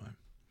anyway,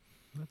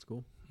 that's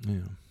cool.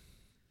 Yeah.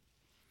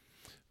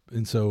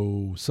 And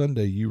so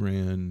Sunday you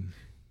ran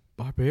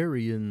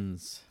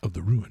Barbarians of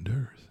the Ruined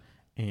Earth.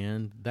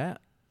 And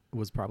that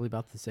was probably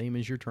about the same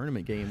as your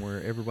tournament game,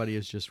 where everybody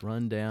is just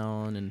run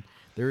down, and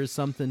there is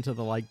something to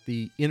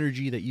the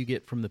energy that you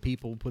get from the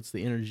people puts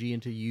the energy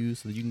into you,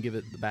 so that you can give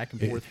it the back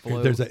and forth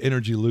flow. There's that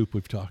energy loop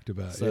we've talked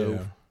about.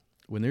 So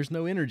when there's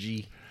no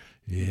energy,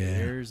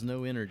 there's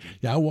no energy.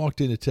 Yeah,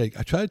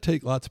 I tried to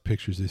take lots of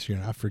pictures this year,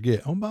 and I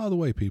forget. Oh, by the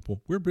way,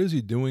 people, we're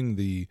busy doing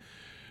the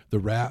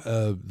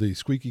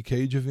Squeaky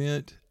Cage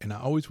event, and I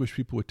always wish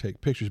people would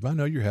take pictures. But I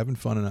know you're having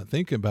fun and not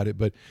thinking about it.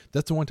 But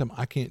that's the one time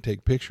I can't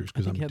take pictures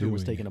because Heather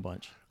was taking a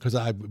bunch. Because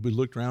we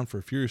looked around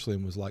for Furiously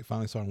and was like,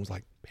 finally saw it and was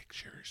like,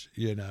 pictures,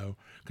 you know.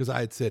 Because I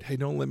had said, hey,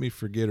 don't let me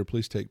forget, or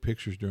please take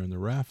pictures during the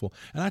raffle.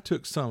 And I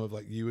took some of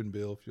like you and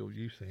Bill, if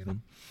you've seen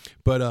them.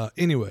 But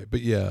anyway,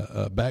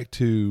 back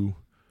to.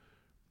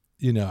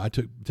 You know, I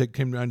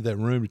came down to that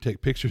room to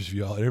take pictures of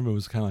y'all, and everyone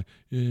was kind of like,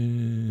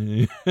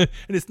 and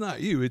it's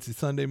not you, it's a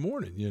Sunday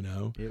morning, you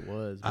know. It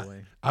was,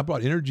 boy. I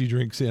brought energy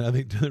drinks in, I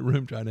think, to the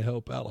room trying to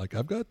help out. Like,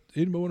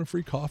 anybody want a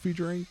free coffee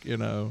drink, you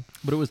know?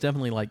 But it was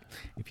definitely like,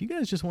 if you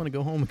guys just want to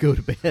go home and go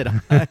to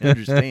bed, I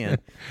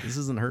understand. This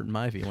isn't hurting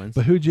my feelings.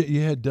 But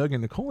you had Doug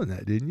and Nicole in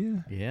that, didn't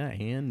you? Yeah,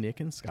 and Nick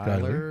and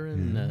Skylar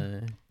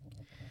and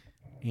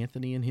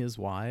Anthony and his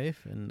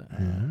wife, and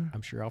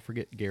I'm sure I'll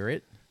forget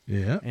Garrett.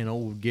 Yeah. And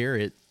old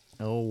Garrett.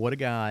 Oh, what a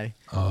guy.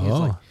 Oh. He's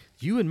like,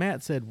 you and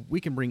Matt said we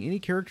can bring any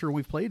character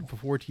we've played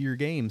before to your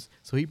games.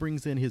 So he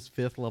brings in his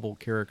 5th level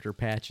character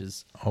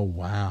patches. Oh,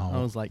 wow. I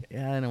was like,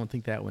 I don't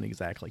think that one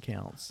exactly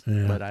counts.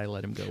 Yeah. But I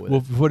let him go with it. Well,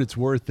 for what it's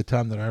worth, the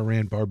time that I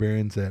ran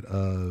Barbarians at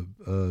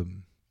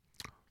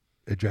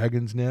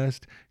Dragon's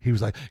Nest, he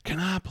was like, can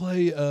I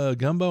play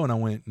Gumbo? And I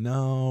went,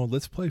 no,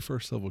 let's play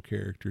 1st level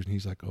characters. And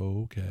he's like,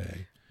 oh,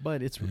 okay.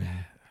 But it's...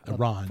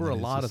 Ron, for a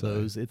lot of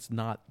those, it's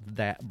not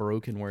that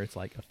broken where it's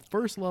like a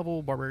 1st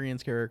level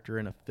Barbarians character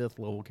and a 5th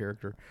level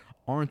character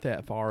aren't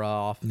that far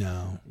off.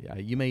 No. Yeah,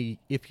 you may,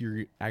 if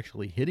you're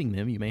actually hitting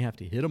them, you may have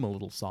to hit them a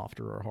little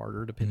softer or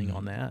harder depending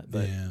on that.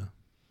 But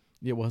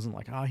it wasn't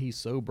like, he's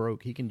so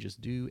broke, he can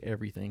just do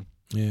everything.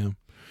 Yeah.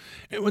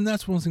 And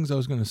that's one of the things I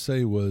was going to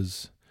say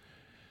was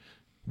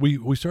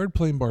we started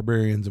playing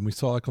Barbarians, and we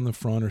saw like on the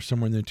front or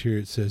somewhere in the interior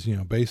it says, you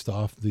know, based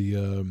off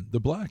the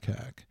Black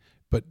Hack.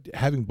 But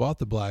having bought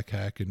the Black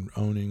Hack and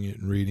owning it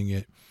and reading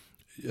it,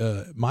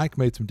 Mike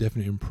made some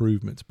definite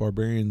improvements.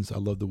 Barbarians, I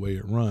love the way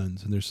it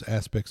runs, and there's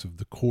aspects of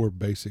the core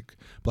basic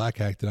Black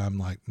Hack that I'm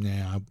like,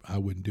 nah, I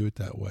wouldn't do it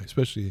that way,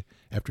 especially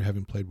after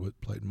having played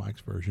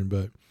Mike's version.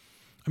 But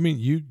I mean,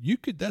 you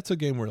could. That's a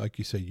game where, like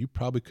you say, you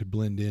probably could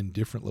blend in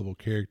different level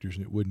characters,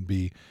 and it wouldn't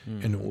be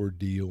an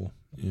ordeal,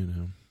 you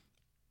know.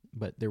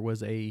 but there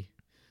was a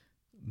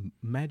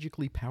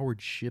magically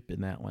powered ship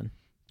in that one.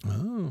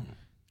 Oh.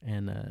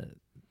 And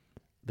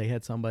they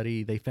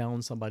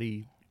found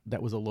somebody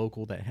that was a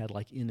local that had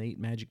like innate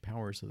magic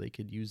power, so they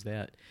could use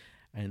that.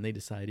 And they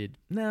decided,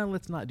 no,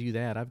 let's not do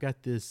that. I've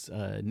got this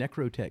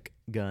Necrotech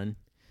gun,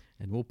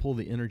 and we'll pull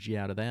the energy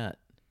out of that.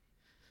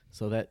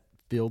 So that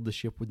filled the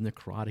ship with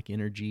necrotic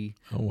energy,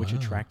 which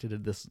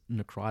attracted this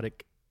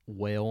necrotic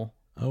whale.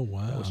 Oh,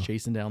 wow. That was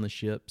chasing down the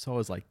ship. So I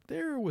was like,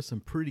 there was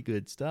some pretty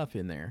good stuff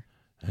in there.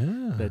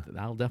 Yeah. That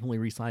I'll definitely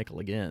recycle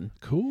again.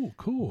 Cool.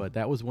 But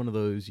that was one of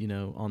those,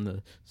 on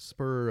the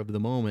spur of the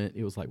moment,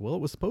 it was like, well,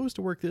 it was supposed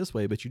to work this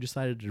way, but you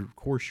decided to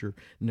course your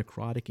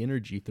necrotic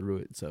energy through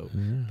it. So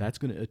that's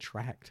going to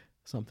attract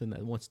something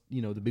that wants,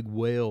 the big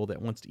whale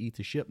that wants to eat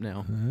the ship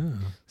now. Yeah.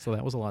 So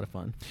that was a lot of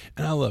fun.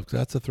 And I love, 'cause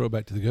that's a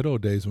throwback to the good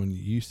old days when you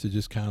used to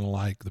just kind of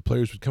like, the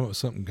players would come up with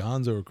something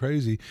gonzo or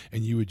crazy,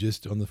 and you would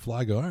just on the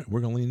fly go, all right,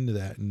 we're going to lean into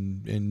that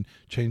and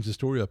change the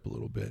story up a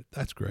little bit.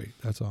 That's great.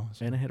 That's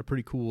awesome. And I had a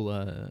pretty cool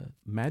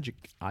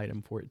magic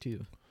item for it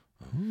too.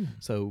 Oh.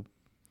 So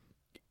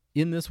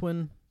in this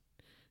one,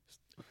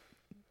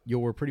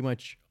 you're pretty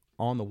much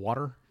on the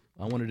water.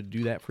 I wanted to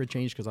do that for a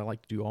change because I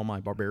like to do all my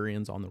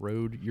barbarians on the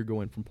road. You're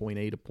going from point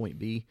A to point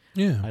B.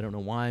 Yeah. I don't know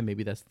why.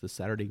 Maybe that's the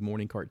Saturday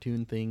morning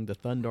cartoon thing. The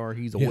Thundar,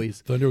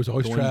 Thunder was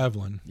always going,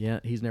 traveling. Yeah,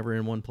 he's never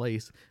in one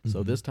place.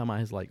 So this time I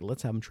was like,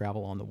 let's have him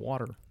travel on the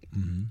water.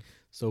 Mm-hmm.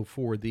 So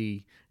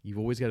you've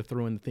always got to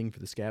throw in the thing for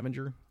the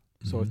scavenger.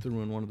 So I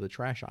threw in one of the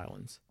trash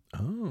islands.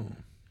 Oh.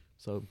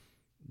 So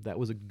that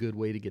was a good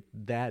way to get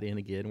that in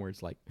again, where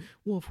it's like,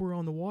 well, if we're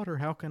on the water,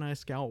 how can I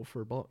scout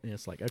for? And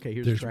it's like, okay,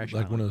 here's There's the trash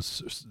like island. one of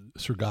those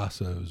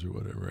Sargassos or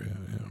whatever.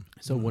 Yeah.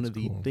 So one of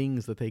the cool.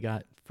 things that they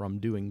got from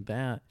doing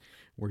that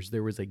was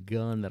there was a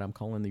gun that I'm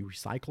calling the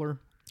recycler.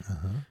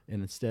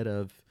 And instead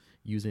of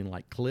using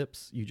like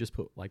clips, you just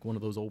put like one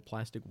of those old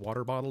plastic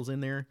water bottles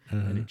in there,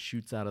 and it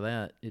shoots out of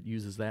that. It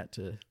uses that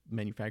to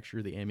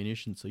manufacture the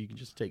ammunition, so you can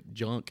just take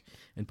junk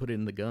and put it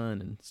in the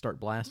gun and start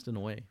blasting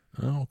away.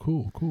 Oh,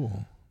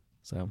 cool.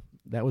 So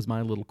that was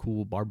my little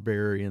cool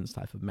barbarians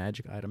type of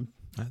magic item.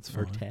 That's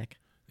or fun. tech.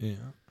 Yeah.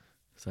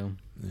 So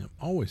Yeah.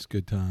 Always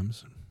good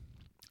times.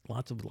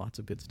 lots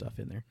of good stuff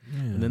in there. Yeah.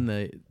 And then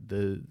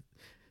the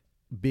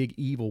big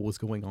evil was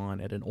going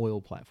on at an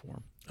oil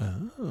platform.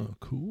 Oh,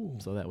 cool.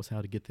 So that was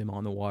how to get them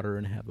on the water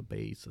and have a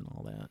base and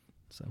all that.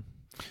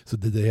 So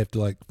did they have to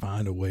like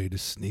find a way to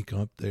sneak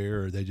up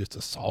there, or they just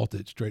assault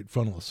it, straight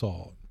frontal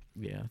assault?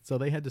 Yeah. So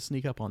they had to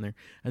sneak up on there.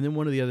 And then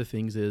one of the other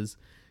things is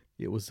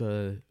it was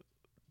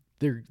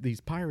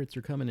these pirates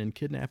are coming and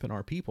kidnapping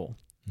our people.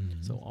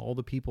 Mm-hmm. So all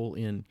the people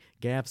in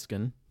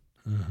Gavskan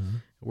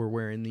were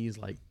wearing these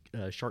like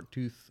shark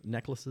tooth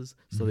necklaces.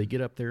 So they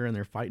get up there and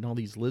they're fighting all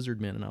these lizard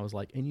men. And I was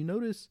like, and you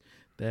notice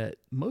that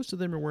most of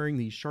them are wearing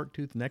these shark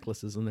tooth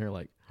necklaces, and they're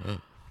like,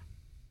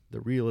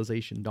 the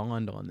realization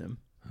dawned on them.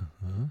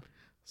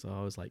 So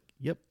I was like,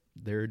 yep,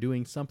 they're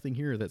doing something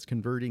here that's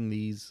converting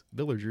these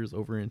villagers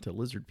over into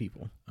lizard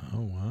people.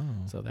 Oh,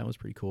 wow. So that was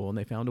pretty cool. And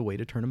they found a way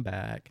to turn them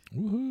back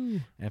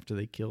Woohoo. after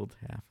they killed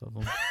half of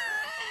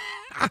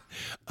them.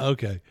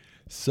 Okay.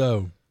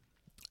 So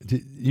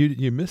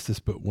you missed this,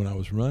 but when I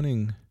was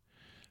running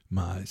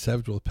my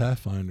Savage World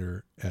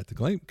Pathfinder at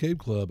the Cave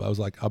Club, I was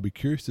like, I'll be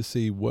curious to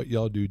see what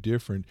y'all do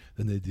different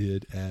than they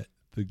did at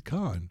the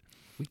con.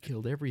 We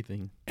killed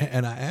everything.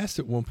 And I asked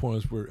at one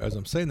point, as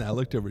I'm saying that, I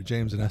looked over at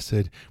James and I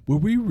said, were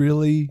we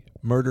really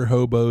murder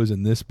hobos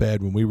and this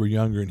bad when we were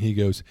younger? And he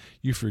goes,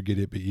 you forget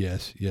it, but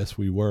yes,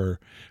 we were.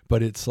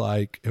 But it's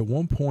like, at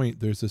one point,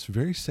 there's this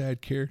very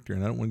sad character,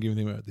 and I don't want to give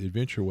anything about the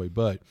adventure way,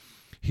 but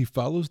he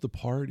follows the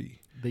party.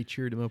 They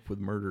cheered him up with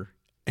murder.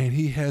 And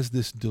he has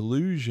this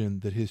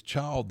delusion that his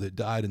child that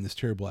died in this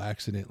terrible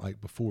accident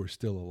like before is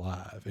still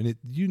alive. And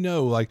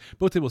like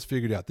both tables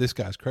figured out this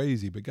guy's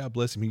crazy, but God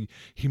bless him.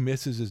 He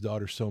misses his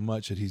daughter so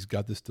much that he's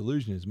got this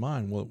delusion in his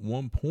mind. Well, at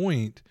one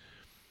point,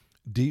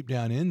 deep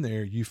down in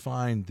there, you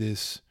find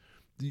that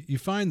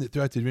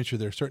throughout the adventure,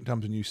 there are certain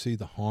times when you see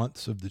the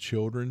haunts of the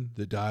children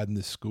that died in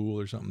this school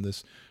or something,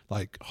 this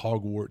like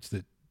Hogwarts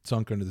that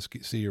sunk under the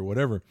sea or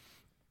whatever.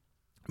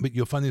 But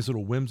you'll find these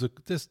little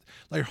whimsical, just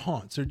like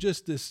haunts. They're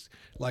just this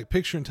like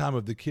picture in time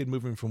of the kid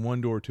moving from one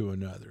door to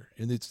another.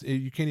 And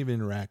you can't even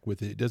interact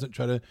with it. It doesn't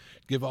try to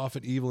give off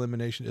an evil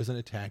emanation. It doesn't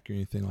attack you or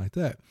anything like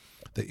that.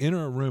 They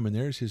enter a room and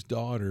there's his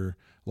daughter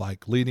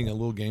like leading a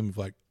little game of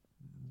like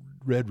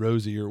Red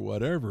Rosie or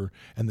whatever.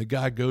 And the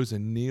guy goes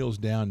and kneels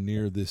down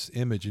near this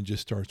image and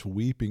just starts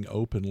weeping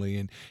openly.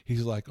 And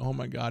he's like, oh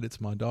my God, it's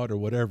my daughter,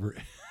 whatever.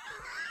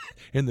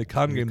 In the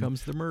con game,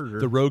 comes the murder.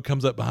 The rogue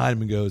comes up behind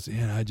him and goes,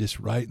 yeah, I just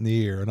right in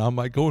the ear. And I'm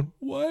like going,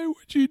 why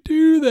would you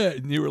do that?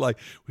 And you were like,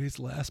 well, his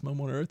last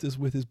moment on earth is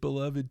with his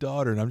beloved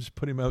daughter. And I'm just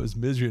putting him out of his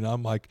misery. And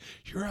I'm like,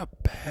 you're a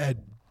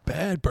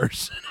bad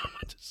person.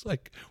 I'm just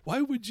like,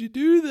 why would you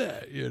do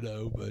that?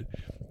 But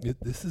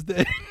this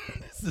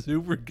is who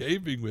we're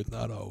gaming with,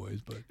 not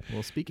always. But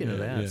well, speaking of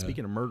that,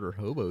 speaking of murder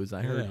hobos,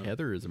 I heard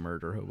Heather is a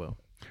murder hobo.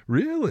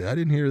 Really? I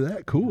didn't hear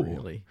that. Cool.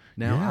 Really?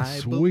 Now, Yeah, I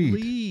sweet.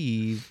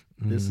 believe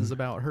this is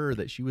about her,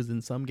 that she was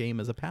in some game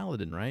as a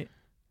paladin, right?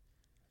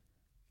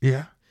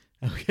 Yeah.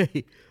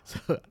 Okay.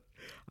 So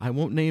I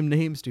won't name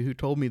names to who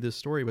told me this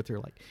story, but they're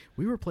like,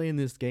 we were playing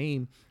this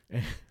game,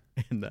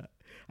 and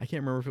I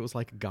can't remember if it was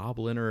like a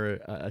goblin or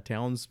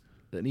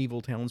an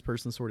evil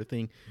townsperson sort of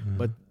thing,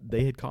 but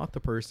they had caught the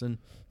person,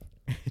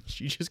 and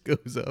she just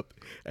goes up,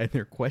 and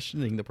they're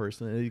questioning the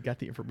person, and they got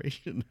the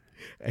information,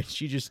 and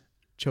she just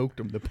choked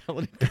him. The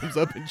paladin comes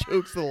up and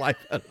chokes the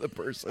life out of the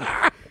person.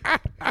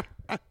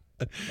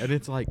 And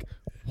it's like,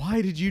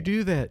 why did you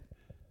do that?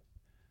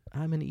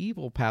 I'm an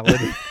evil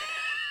paladin.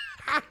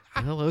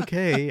 Well,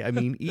 okay. I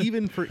mean,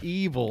 even for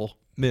evil.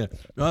 Yeah.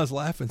 No, I was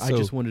laughing. So, I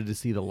just wanted to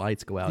see the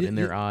lights go out in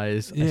their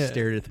eyes. I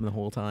stared at them the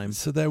whole time.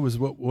 So that was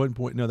what one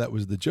point. No, that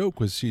was the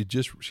joke. Was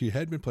she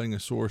had been playing a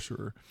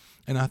sorcerer,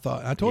 and I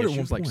told her at one she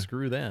was point, like,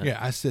 screw that. Yeah,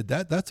 I said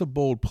that's a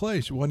bold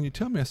play. Why didn't you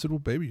tell me? I said, well,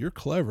 baby, you're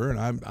clever, and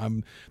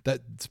I'm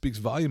that speaks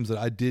volumes that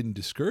I didn't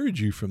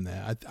discourage you from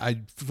that.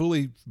 I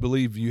fully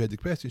believe you had the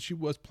capacity. She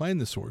was playing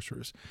the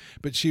sorceress,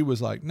 but she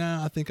was like,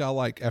 nah, I think I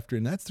like after,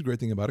 and that's the great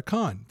thing about a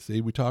con.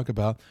 See, we talk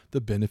about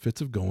the benefits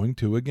of going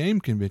to a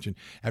game convention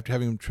after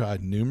having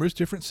tried numerous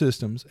different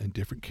systems and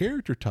different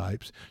character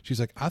types. She's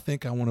like, I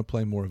think I want to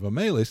play more of a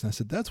meleeist. And I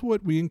said, that's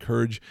what we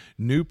encourage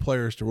new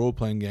players to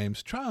role-playing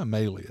games. Try a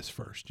meleeist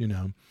first,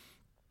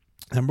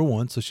 Number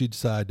one, so she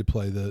decided to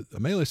play the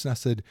meleeist. And I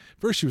said,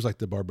 first she was like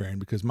the barbarian,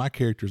 because my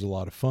character is a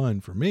lot of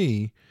fun for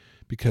me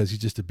because he's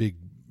just a big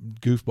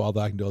goofball that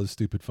I can do all this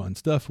stupid fun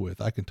stuff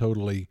with. I can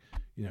totally,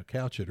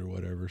 couch it or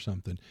whatever or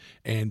something.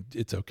 And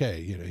it's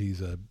okay. He's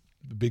a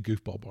big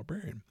goofball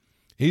barbarian.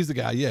 He's the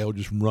guy, he'll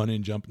just run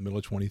and jump in the middle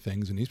of 20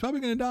 things, and he's probably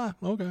going to die.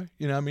 Okay.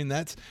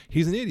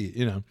 He's an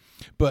idiot,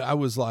 But I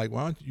was like,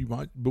 but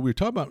we were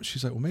talking about,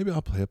 she's like, well, maybe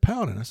I'll play a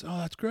paladin. I said, oh,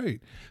 that's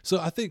great. So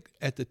I think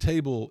at the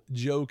table,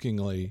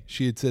 jokingly,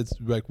 she had said,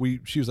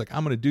 she was like,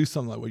 I'm going to do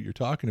something like what you're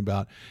talking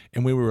about.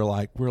 And we're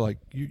like,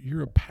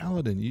 you're a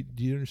paladin.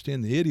 Do you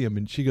understand the idiom?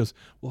 And she goes,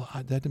 well,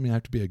 that doesn't mean I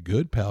have to be a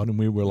good paladin.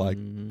 We were like,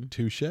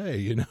 touche,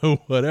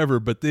 whatever.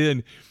 But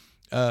then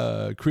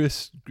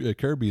Chris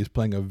Kirby is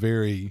playing a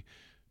very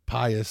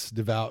pious,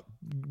 devout,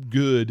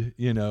 good,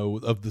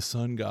 of the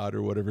sun god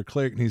or whatever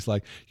cleric, and he's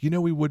like,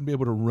 we wouldn't be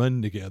able to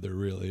run together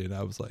really. And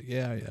I was like,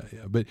 yeah.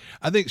 But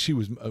I think she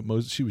was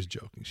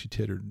joking. She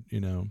tittered,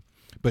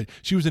 but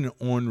she was in an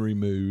ornery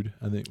mood.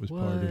 I think was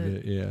part of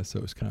it. Yeah,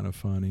 so it's kind of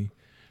funny.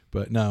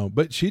 But no,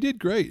 but she did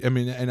great. I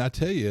mean, and I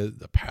tell you,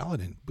 the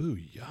paladin,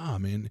 booyah,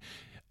 man.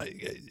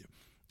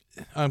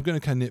 I'm going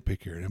to kind of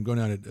nitpick here, and I'm going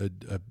down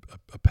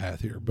a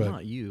path here, but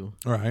not you.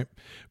 All right,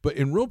 but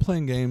in role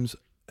playing games,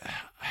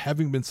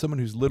 having been someone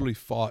who's literally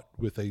fought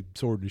with a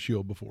sword and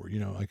shield before,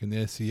 like in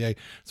the SCA.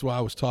 That's why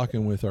I was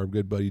talking with our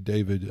good buddy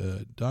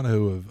David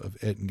Donahoe of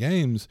Etten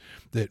Games,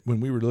 that when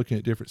we were looking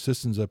at different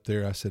systems up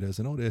there, I said, as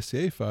an old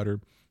SCA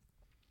fighter,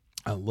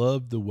 I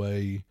loved the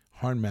way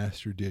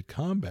Hornmaster did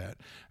combat.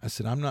 I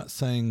said, I'm not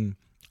saying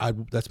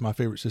that's my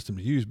favorite system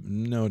to use.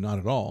 No, not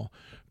at all.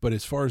 But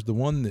as far as the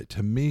one that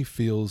to me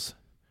feels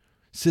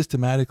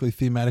systematically,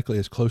 thematically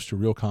as close to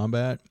real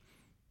combat,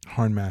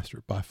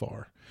 Hornmaster by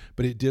far.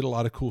 But it did a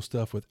lot of cool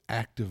stuff with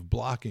active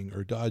blocking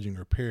or dodging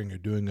or parrying or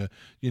doing a,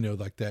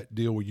 like that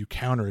deal where you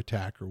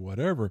counterattack or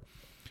whatever.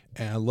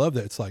 And I love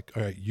that. It's like,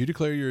 all right, you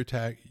declare your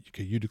attack,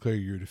 okay, you declare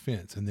your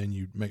defense, and then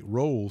you make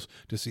rolls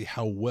to see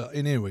how well.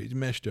 And anyway, it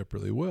meshed up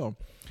really well.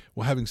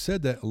 Well, having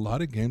said that, a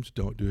lot of games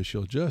don't do a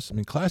shield justice. I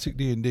mean, classic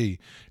D&D,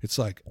 it's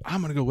like,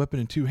 I'm going to go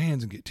weapon in two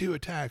hands and get two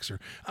attacks, or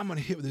I'm going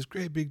to hit with this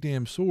great big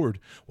damn sword.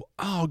 Well,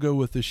 I'll go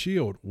with the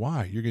shield.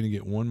 Why? You're going to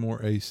get one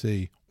more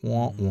AC.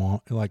 Wah, wah.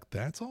 Like,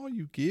 that's all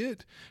you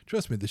get?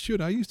 Trust me, the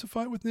shield I used to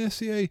fight with in the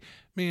SCA,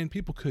 man,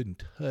 people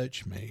couldn't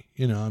touch me.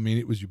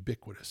 It was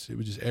ubiquitous. It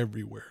was just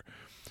everywhere.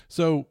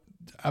 So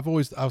I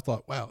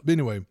thought, wow. But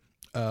anyway,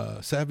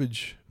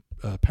 Savage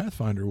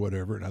Pathfinder or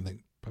whatever, and I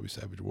think probably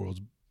Savage Worlds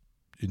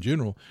in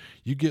general,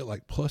 you get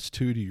like +2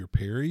 to your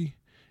parry,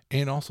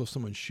 and also if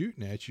someone's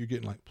shooting at you, you're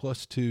getting like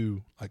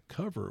 +2 like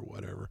cover or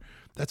whatever.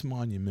 That's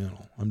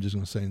monumental. I'm just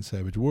going to say in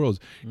Savage Worlds,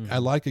 I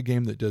like a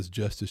game that does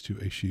justice to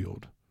a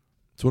shield.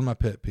 It's one of my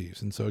pet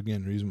peeves, and so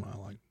again, the reason why I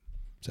like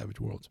Savage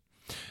Worlds.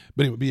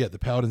 But anyway, the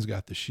Paladin's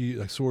got the shield,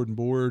 like sword and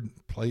board,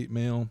 plate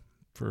mail.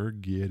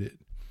 Forget it.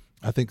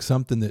 I think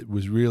something that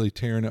was really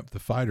tearing up the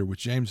fighter,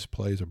 which James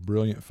plays a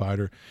brilliant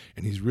fighter,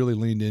 and he's really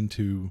leaned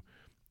into.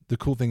 The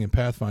cool thing in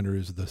Pathfinder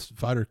is the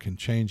fighter can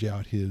change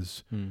out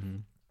his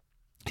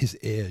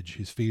edge,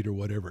 his feet or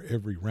whatever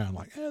every round.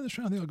 Like, this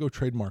round I think I'll go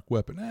trademark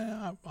weapon.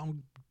 I'll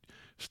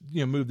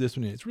move this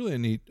one in. It's really a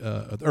neat.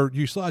 Or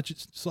you slide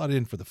it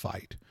in for the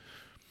fight.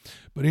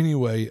 But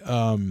anyway,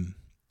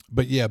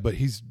 but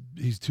he's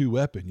two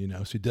weapon,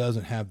 so he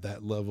doesn't have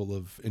that level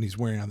of, and he's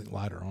wearing I think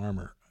lighter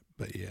armor.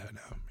 But yeah,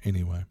 no.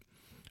 Anyway,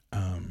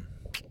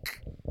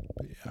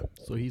 but yeah.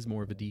 So he's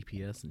more of a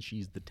DPS, and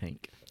she's the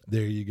tank.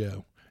 There you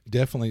go.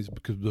 Definitely,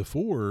 because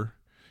before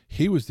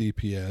he was the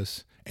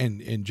EPS,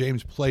 and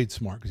James played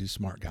smart because he's a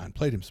smart guy and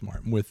played him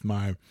smart. And with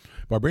my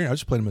barbarian, I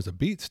just played him as a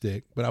beat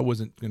stick, but I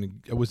wasn't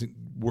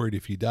worried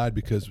if he died,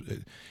 because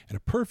in a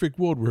perfect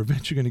world, we're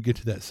eventually going to get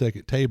to that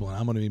second table, and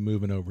I'm going to be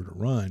moving over to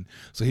run.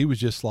 So he was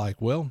just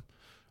like, well,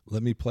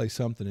 let me play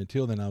something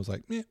until then. I was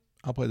like,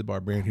 I'll play the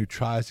barbarian, who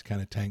tries to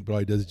kind of tank, but all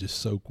he does is just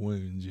soak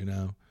wounds,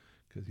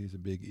 because he's a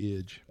big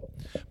edge.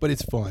 But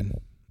it's fun.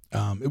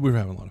 We were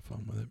having a lot of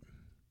fun with it.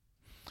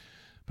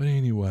 But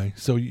anyway,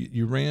 so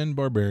you ran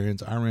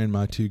Barbarians. I ran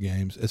my 2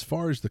 games. As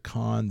far as the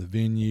con, the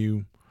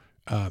venue,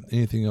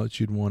 anything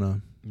else you'd want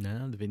to?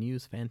 No, the venue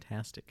is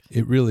fantastic.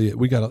 It really,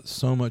 we got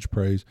so much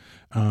praise.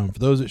 For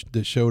those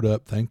that showed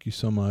up, thank you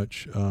so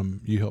much.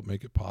 You helped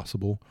make it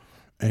possible.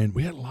 And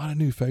we had a lot of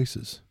new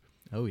faces.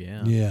 Oh,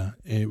 yeah. Yeah,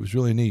 and it was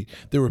really neat.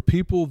 There were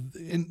people,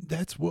 and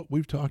that's what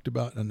we've talked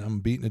about, and I'm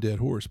beating a dead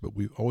horse, but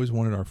we've always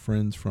wanted our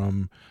friends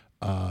from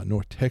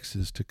North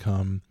Texas to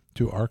come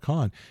to our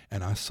con.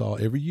 And I saw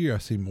every year, I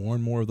see more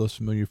and more of those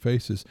familiar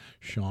faces.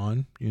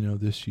 Sean,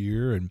 this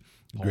year, and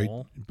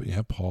Paul.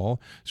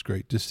 Paul. It's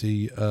great to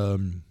see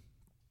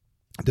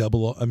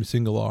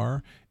Single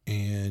R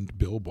and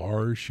Bill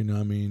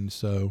Barsh,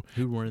 so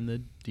who were in the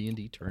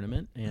D&D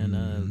tournament,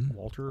 and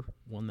Walter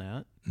won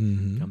that.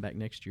 Come back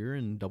next year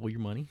and double your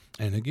money.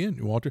 And again,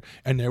 Walter,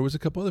 and there was a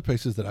couple other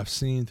places that I've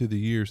seen through the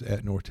years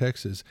at North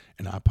Texas,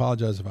 and I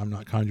apologize if I'm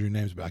not conjuring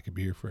names, but I could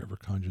be here forever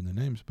conjuring the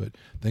names, but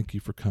thank you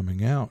for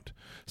coming out.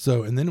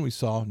 So, and then we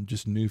saw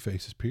just new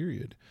faces,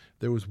 period.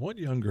 There was one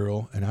young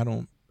girl, and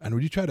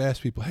when you try to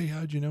ask people, hey,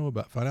 how'd you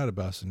find out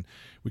about us? And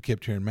we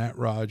kept hearing Matt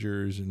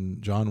Rogers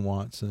and John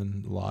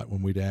Watson a lot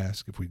when we'd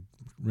ask, if we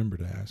remember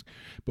to ask.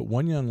 But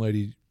one young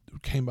lady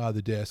came by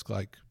the desk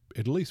like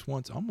at least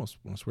once, almost,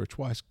 I swear,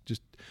 twice,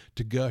 just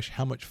to gush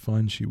how much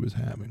fun she was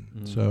having.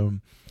 So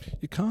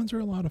your cons are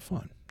a lot of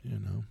fun,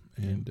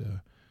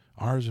 and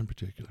ours in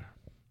particular.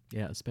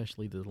 Yeah,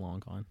 especially the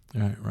long con.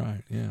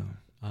 Right, yeah.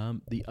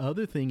 The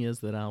other thing is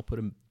that I'll put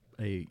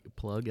a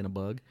plug and a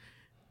bug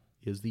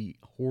is the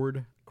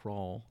Horde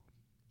Crawl.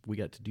 We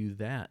got to do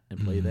that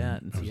and play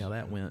that and see how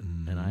that went.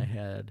 And I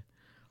had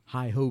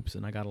high hopes,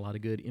 and I got a lot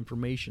of good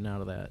information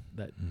out of that.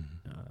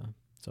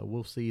 So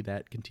we'll see.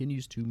 That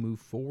continues to move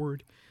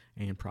forward,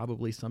 and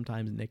probably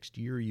sometime next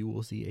year you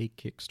will see a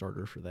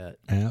Kickstarter for that.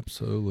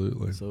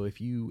 Absolutely. So if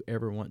you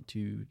ever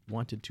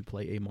wanted to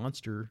play a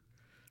monster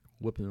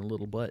whipping a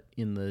little butt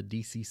in the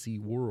DCC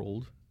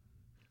world,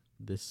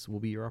 this will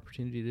be your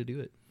opportunity to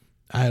do it.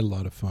 I had a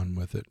lot of fun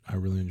with it. I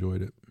really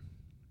enjoyed it.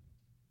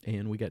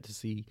 And we got to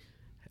see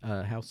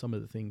how some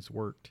of the things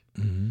worked.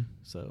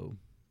 So,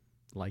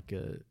 like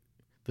the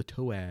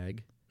Toag,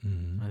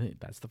 I think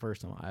that's the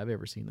first time I've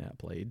ever seen that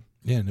played.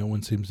 Yeah, no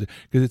one seems to,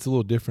 because it's a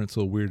little different, it's a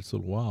little weird, it's a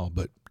little wild,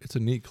 but it's a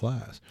neat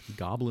class.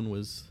 Goblin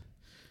was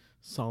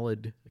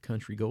solid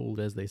country gold,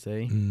 as they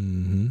say.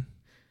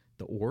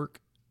 The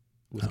Orc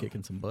was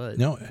kicking some butt.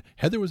 No,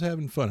 Heather was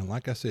having fun. And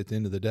like I said, at the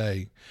end of the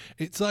day,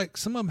 it's like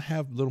some of them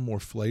have a little more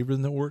flavor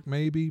than the Orc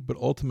maybe, but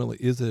ultimately,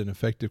 is it an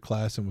effective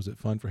class, and was it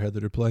fun for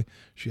Heather to play?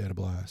 She had a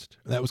blast.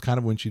 And that was kind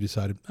of when she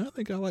decided, I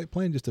think I like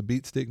playing just a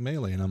beat stick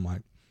melee. And I'm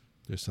like,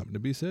 there's something to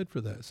be said for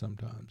that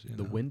sometimes.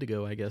 The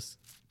Wendigo, I guess,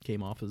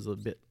 came off as a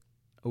bit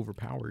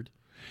overpowered,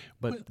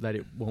 but that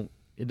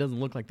it doesn't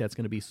look like that's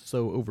going to be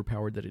so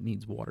overpowered that it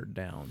needs watered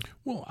down.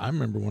 Well, I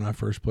remember when I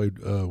first played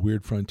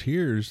Weird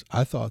Frontiers,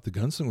 I thought the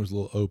Gunslinger was a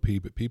little OP,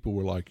 but people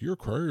were like, you're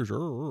crazy.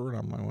 And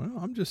I'm like, well,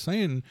 I'm just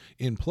saying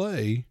in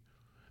play.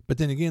 But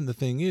then again, the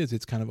thing is,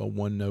 it's kind of a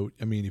one note.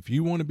 I mean, if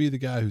you want to be the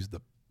guy who's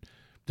the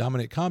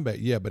dominant combat,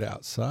 yeah, but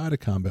outside of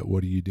combat,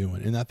 what are you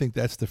doing? And I think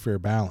that's the fair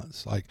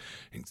balance. Like,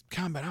 in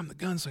combat, I'm the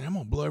gunslinger. I'm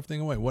going to blow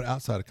everything away. What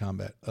outside of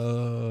combat?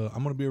 I'm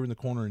going to be over in the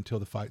corner until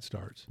the fight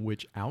starts.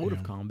 Which out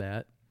of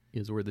combat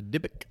is where the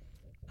Dybbuk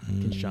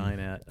can shine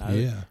at.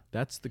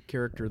 That's the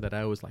character that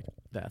I was like,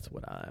 that's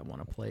what I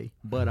want to play.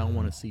 But I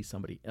want to see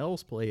somebody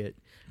else play it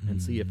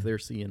and see if they're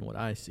seeing what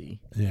I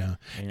see. Yeah.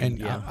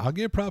 And I'll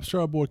give props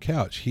to our boy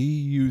Couch. He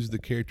used the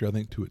character, I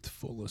think, to its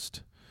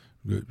fullest.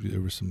 There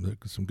was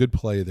some good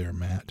play there,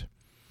 Matt.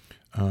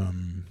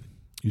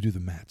 You do the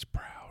Matt's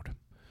proud.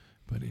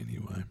 But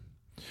anyway.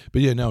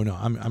 But yeah, no,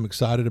 I'm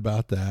excited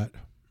about that.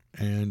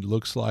 And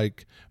looks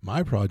like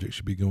my project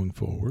should be going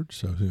forward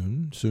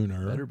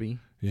sooner. Better be.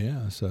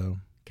 Yeah, so.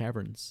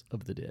 Caverns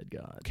of the Dead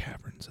God.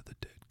 Caverns of the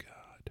Dead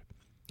God.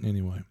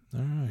 Anyway,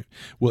 all right.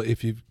 Well,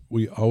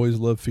 we always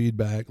love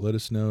feedback. Let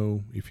us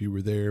know if you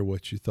were there,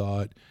 what you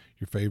thought,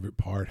 your favorite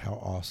part, how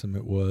awesome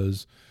it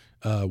was.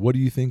 What do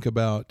you think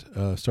about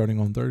starting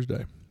on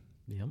Thursday?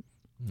 Yep.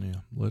 Yeah,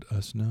 let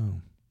us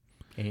know.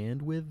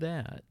 And with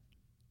that,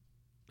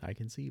 I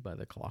can see by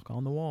the clock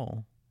on the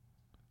wall,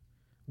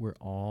 we're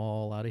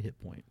all out of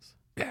hit points.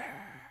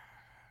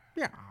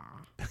 Yeah.